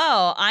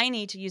 oh, I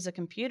need to use a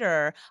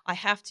computer. I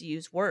have to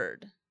use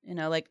Word. You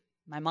know, like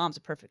my mom's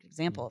a perfect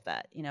example of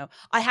that. You know,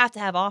 I have to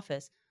have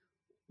Office.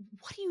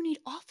 What do you need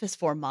Office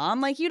for, Mom?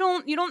 Like you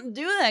don't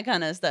do that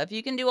kind of stuff.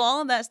 You can do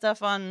all of that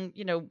stuff on,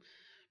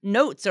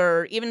 Notes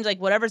or even like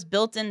whatever's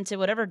built into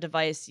whatever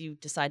device you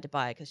decide to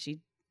buy, because she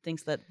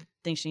thinks that the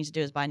thing she needs to do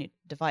is buy a new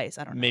device.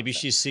 I don't know. Maybe so.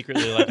 she's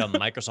secretly like a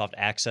Microsoft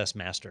Access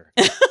master.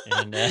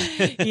 And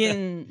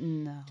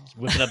No.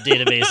 whipping up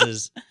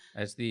databases.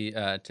 As the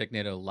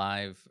Technado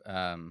Live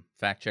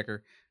fact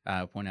checker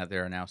point out,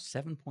 there are now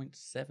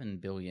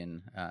 7.7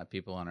 billion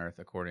people on Earth,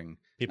 according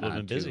People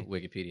have been to busy.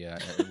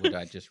 Wikipedia, what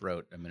I just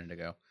wrote a minute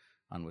ago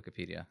on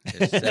Wikipedia.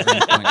 It's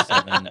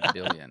 7.7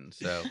 billion.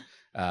 So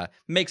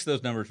makes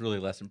those numbers really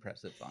less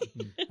impressive.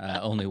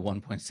 Only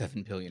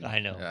 1.7 billion I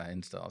know.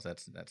 installs.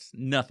 That's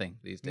nothing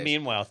these days.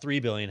 Meanwhile, 3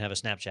 billion have a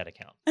Snapchat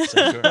account.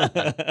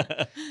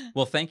 So.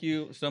 Well, thank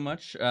you so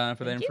much for that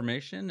Thank you.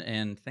 information,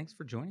 and thanks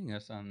for joining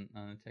us on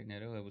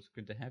Technado. It was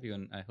good to have you,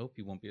 and I hope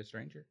you won't be a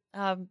stranger.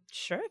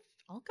 Sure.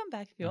 I'll come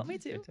back if you want me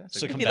to. Fantastic.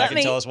 So If come you back let and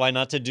me. tell us why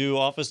not to do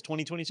Office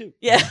 2022.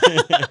 Yeah.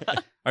 All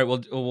right.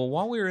 Well,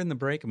 while we were in the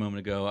break a moment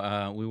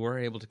ago, we were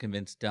able to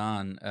convince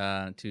Don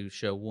to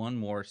show one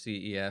more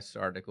CES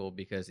article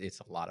because it's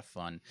a lot of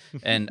fun.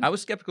 And I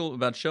was skeptical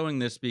about showing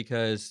this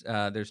because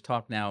there's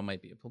talk now it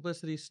might be a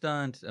publicity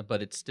stunt,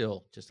 but it's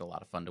still just a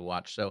lot of fun to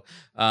watch. So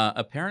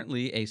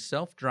apparently, a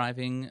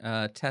self-driving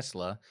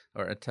Tesla,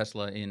 or a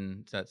Tesla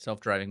in that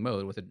self-driving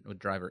mode with a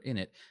driver in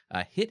it,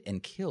 hit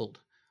and killed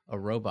a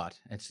robot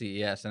at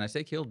CES. And I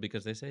say killed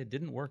because they say it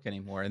didn't work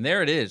anymore. And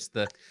there it is,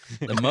 the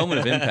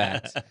moment of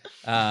impact.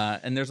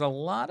 And there's a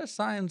lot of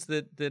signs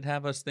that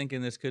have us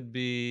thinking this could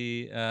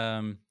be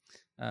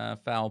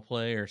foul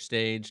play or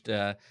staged.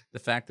 The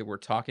fact that we're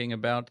talking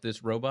about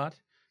this robot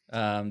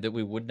that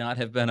we would not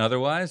have been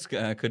otherwise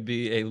could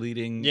be a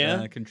leading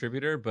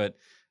contributor. But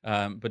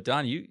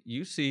Don,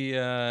 you see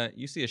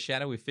a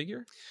shadowy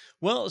figure?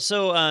 Well,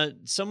 so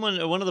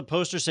one of the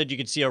posters said you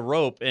could see a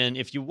rope, and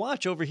if you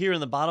watch over here in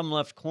the bottom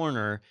left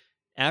corner,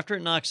 after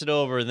it knocks it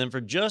over, then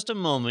for just a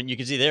moment you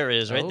can see there it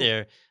is right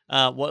there.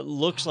 What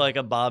looks like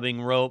a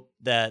bobbing rope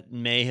that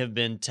may have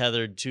been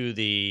tethered to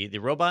the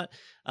robot.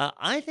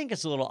 I think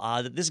it's a little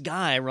odd that this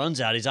guy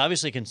runs out. He's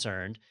obviously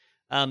concerned,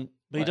 but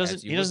he doesn't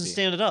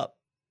stand it up.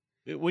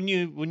 When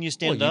you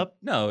stand up,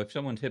 no. If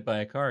someone's hit by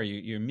a car,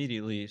 you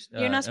immediately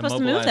You're not supposed to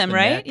move immobilize them, the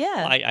right? neck.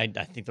 Yeah. I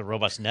think the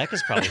robot's neck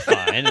is probably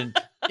fine,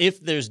 and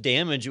if there's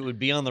damage, it would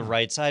be on the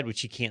right side,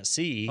 which you can't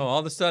see. Oh, all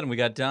of a sudden we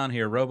got Don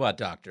here, robot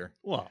doctor.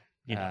 Well,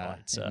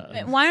 it's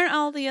Why aren't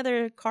all the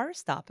other cars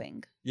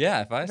stopping?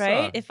 Yeah, if I saw.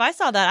 Right? If I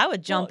saw that, I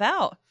would jump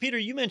out. Peter,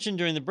 you mentioned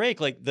during the break,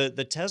 like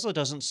the Tesla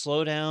doesn't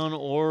slow down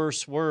or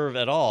swerve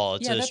at all.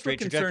 It's a that's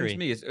straight what trajectory. concerns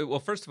me. Is, well,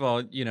 first of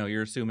all,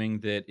 you're assuming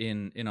that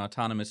in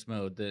autonomous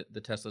mode,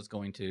 the Tesla's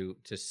going to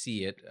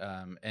see it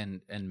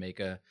and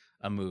make a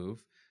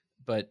move.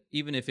 But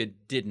even if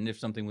it didn't, if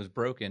something was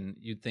broken,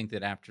 you'd think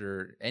that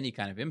after any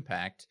kind of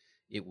impact,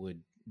 it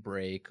would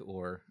brake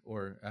or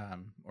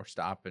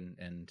stop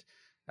and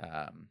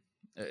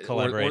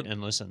Collaborate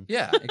and listen.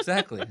 Yeah,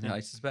 exactly. No,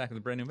 it's back with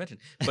a brand new invention.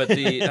 But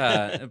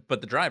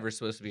the driver's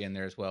supposed to be in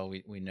there as well.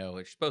 We know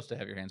it's supposed to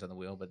have your hands on the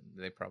wheel, but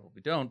they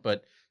probably don't.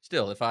 But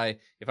still, if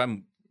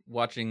I'm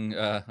watching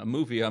a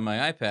movie on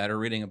my iPad or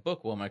reading a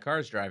book while my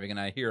car's driving and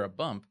I hear a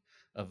bump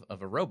of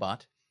a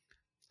robot,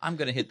 I'm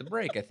going to hit the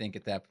brake, I think,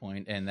 at that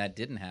point. And that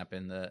didn't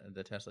happen.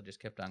 The Tesla just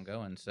kept on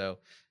going. So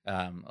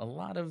a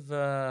lot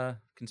of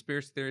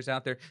conspiracy theories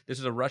out there. This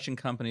is a Russian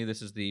company.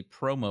 This is the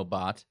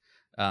Promobot.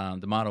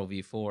 The Model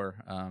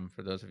V4,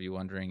 for those of you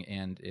wondering,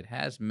 and it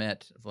has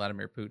met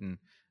Vladimir Putin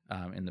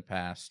in the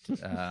past.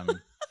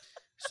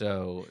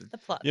 So The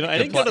plot. You know, I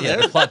the didn't go to yeah,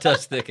 their. the plot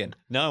does thicken.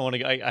 No, I want to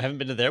go. I haven't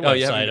been to their Oh,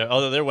 you website, haven't?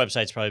 although their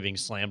website's probably being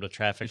slammed with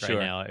traffic Sure.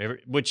 right now.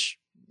 Which,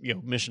 you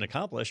know, mission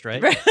accomplished,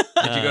 right? Right.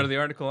 Did you go to the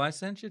article I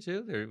sent you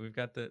too? There, we've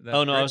got that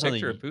Oh no, I great was on the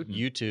picture of Putin.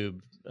 YouTube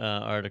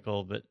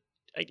article, but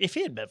if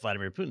he had met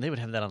Vladimir Putin, they would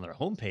have that on their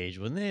homepage,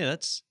 wouldn't they?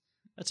 That's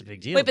a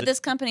big deal. Wait, but this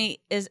company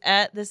is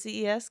at the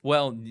CES?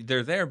 Well,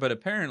 they're there, but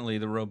apparently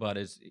the robot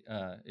is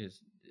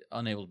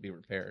unable to be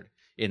repaired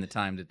in the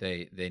time that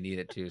they need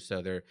it to.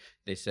 So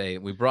they say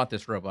we brought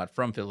this robot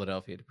from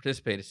Philadelphia to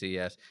participate at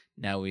CES.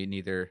 Now it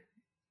neither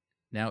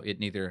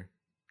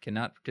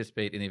cannot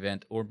participate in the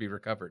event or be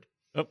recovered.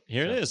 Oh,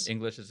 here So it is.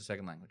 English is a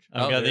second language.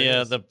 I've got there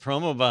it is. the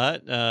promo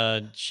bot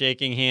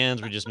shaking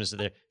hands. We just missed it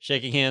there.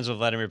 Shaking hands with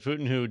Vladimir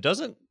Putin, who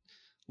doesn't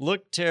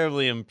look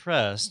terribly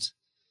impressed.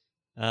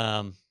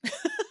 Little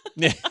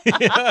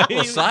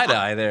side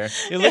eye there.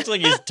 It looks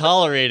like he's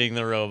tolerating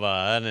the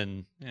robot,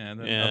 and Yeah,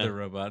 the Yeah. other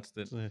robots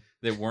that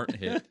weren't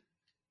hit.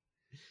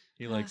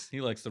 He likes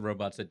the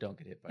robots that don't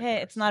get hit by Hey,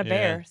 cars. it's not a Yeah.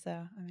 bear, so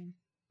I mean.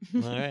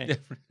 all right.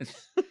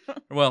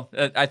 Well,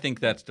 I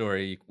think that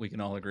story we can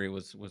all agree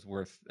was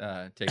worth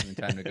taking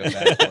the time to go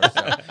back for.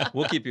 So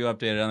we'll keep you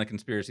updated on the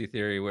conspiracy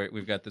theory.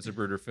 We've got the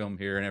Zapruder film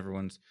here, and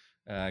everyone's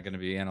going to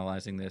be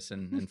analyzing this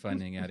and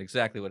finding out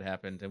exactly what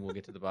happened, and we'll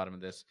get to the bottom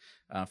of this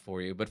for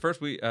you. But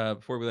first,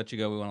 before we let you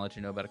go, we want to let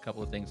you know about a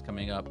couple of things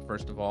coming up.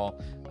 First of all,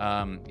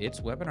 it's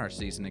webinar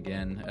season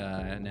again.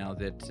 Now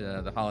that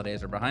the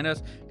holidays are behind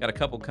us, got a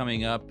couple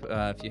coming up.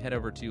 If you head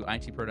over to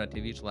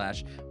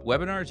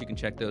itpro.tv/webinars, you can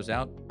check those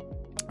out.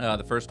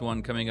 The first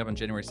one coming up on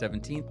January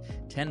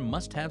 17th, 10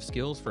 must-have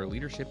skills for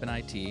leadership in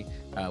IT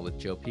with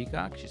Joe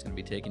Peacock. She's going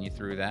to be taking you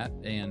through that.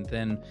 And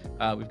then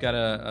we've got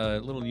a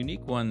little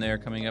unique one there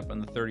coming up on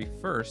the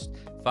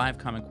 31st, 5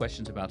 common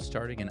questions about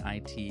starting an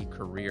IT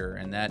career.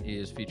 And that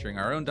is featuring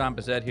our own Don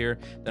Bazette here,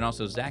 then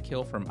also Zach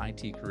Hill from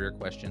IT Career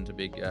Questions, a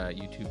big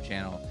YouTube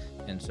channel.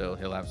 And so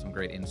he'll have some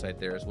great insight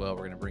there as well. We're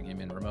going to bring him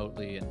in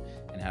remotely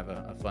and have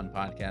a fun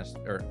podcast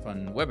or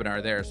fun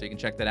webinar there. So you can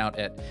check that out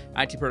at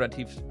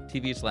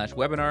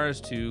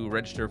itpro.tv/webinars to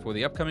register for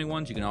the upcoming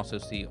ones. You can also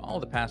see all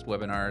the past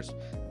webinars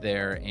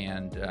there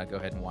and go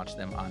ahead and watch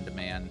them on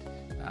demand.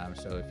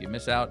 So if you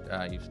miss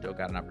out, you've still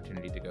got an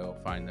opportunity to go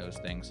find those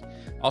things.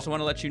 Also want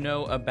to let you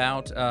know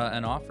about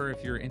an offer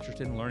if you're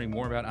interested in learning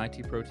more about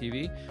IT Pro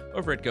TV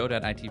over at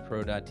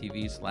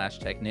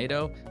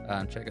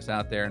go.itpro.tv/technado. Check us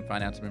out there and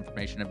find out some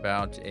information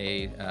about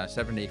a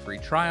 7-day free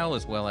trial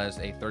as well as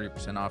a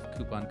 30% off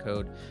coupon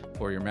code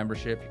for your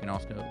membership. You can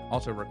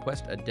also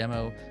request a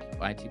demo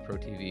of IT Pro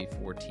TV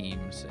for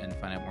Teams and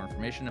find out more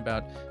information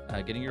about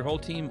getting your whole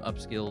team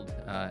upskilled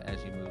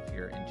as you move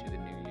here into the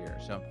new year.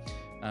 So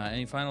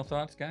any final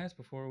thoughts, guys,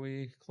 before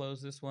we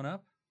close this one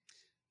up?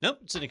 Nope,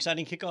 it's an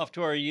exciting kickoff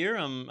to our year.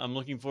 I'm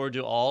looking forward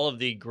to all of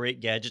the great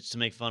gadgets to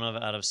make fun of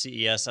out of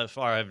CES. So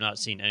far, I've not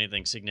seen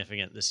anything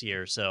significant this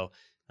year, so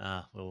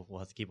we'll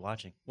have to keep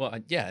watching. Well,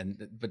 yeah,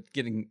 but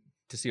getting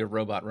to see a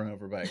robot run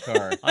over by a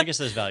car. I guess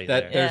there's value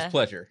there. There's Yeah.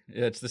 pleasure.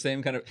 It's the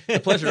same kind of the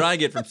pleasure I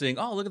get from seeing,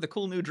 oh, look at the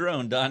cool new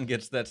drone. Don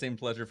gets that same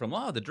pleasure from,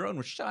 oh, the drone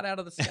was shot out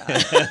of the sky.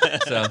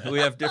 So we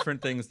have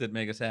different things that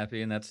make us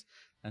happy, and that's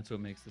what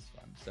makes this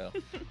fun. So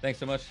thanks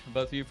so much,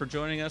 both of you, for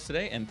joining us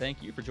today, and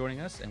thank you for joining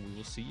us, and we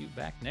will see you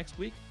back next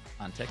week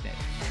on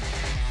TechNado.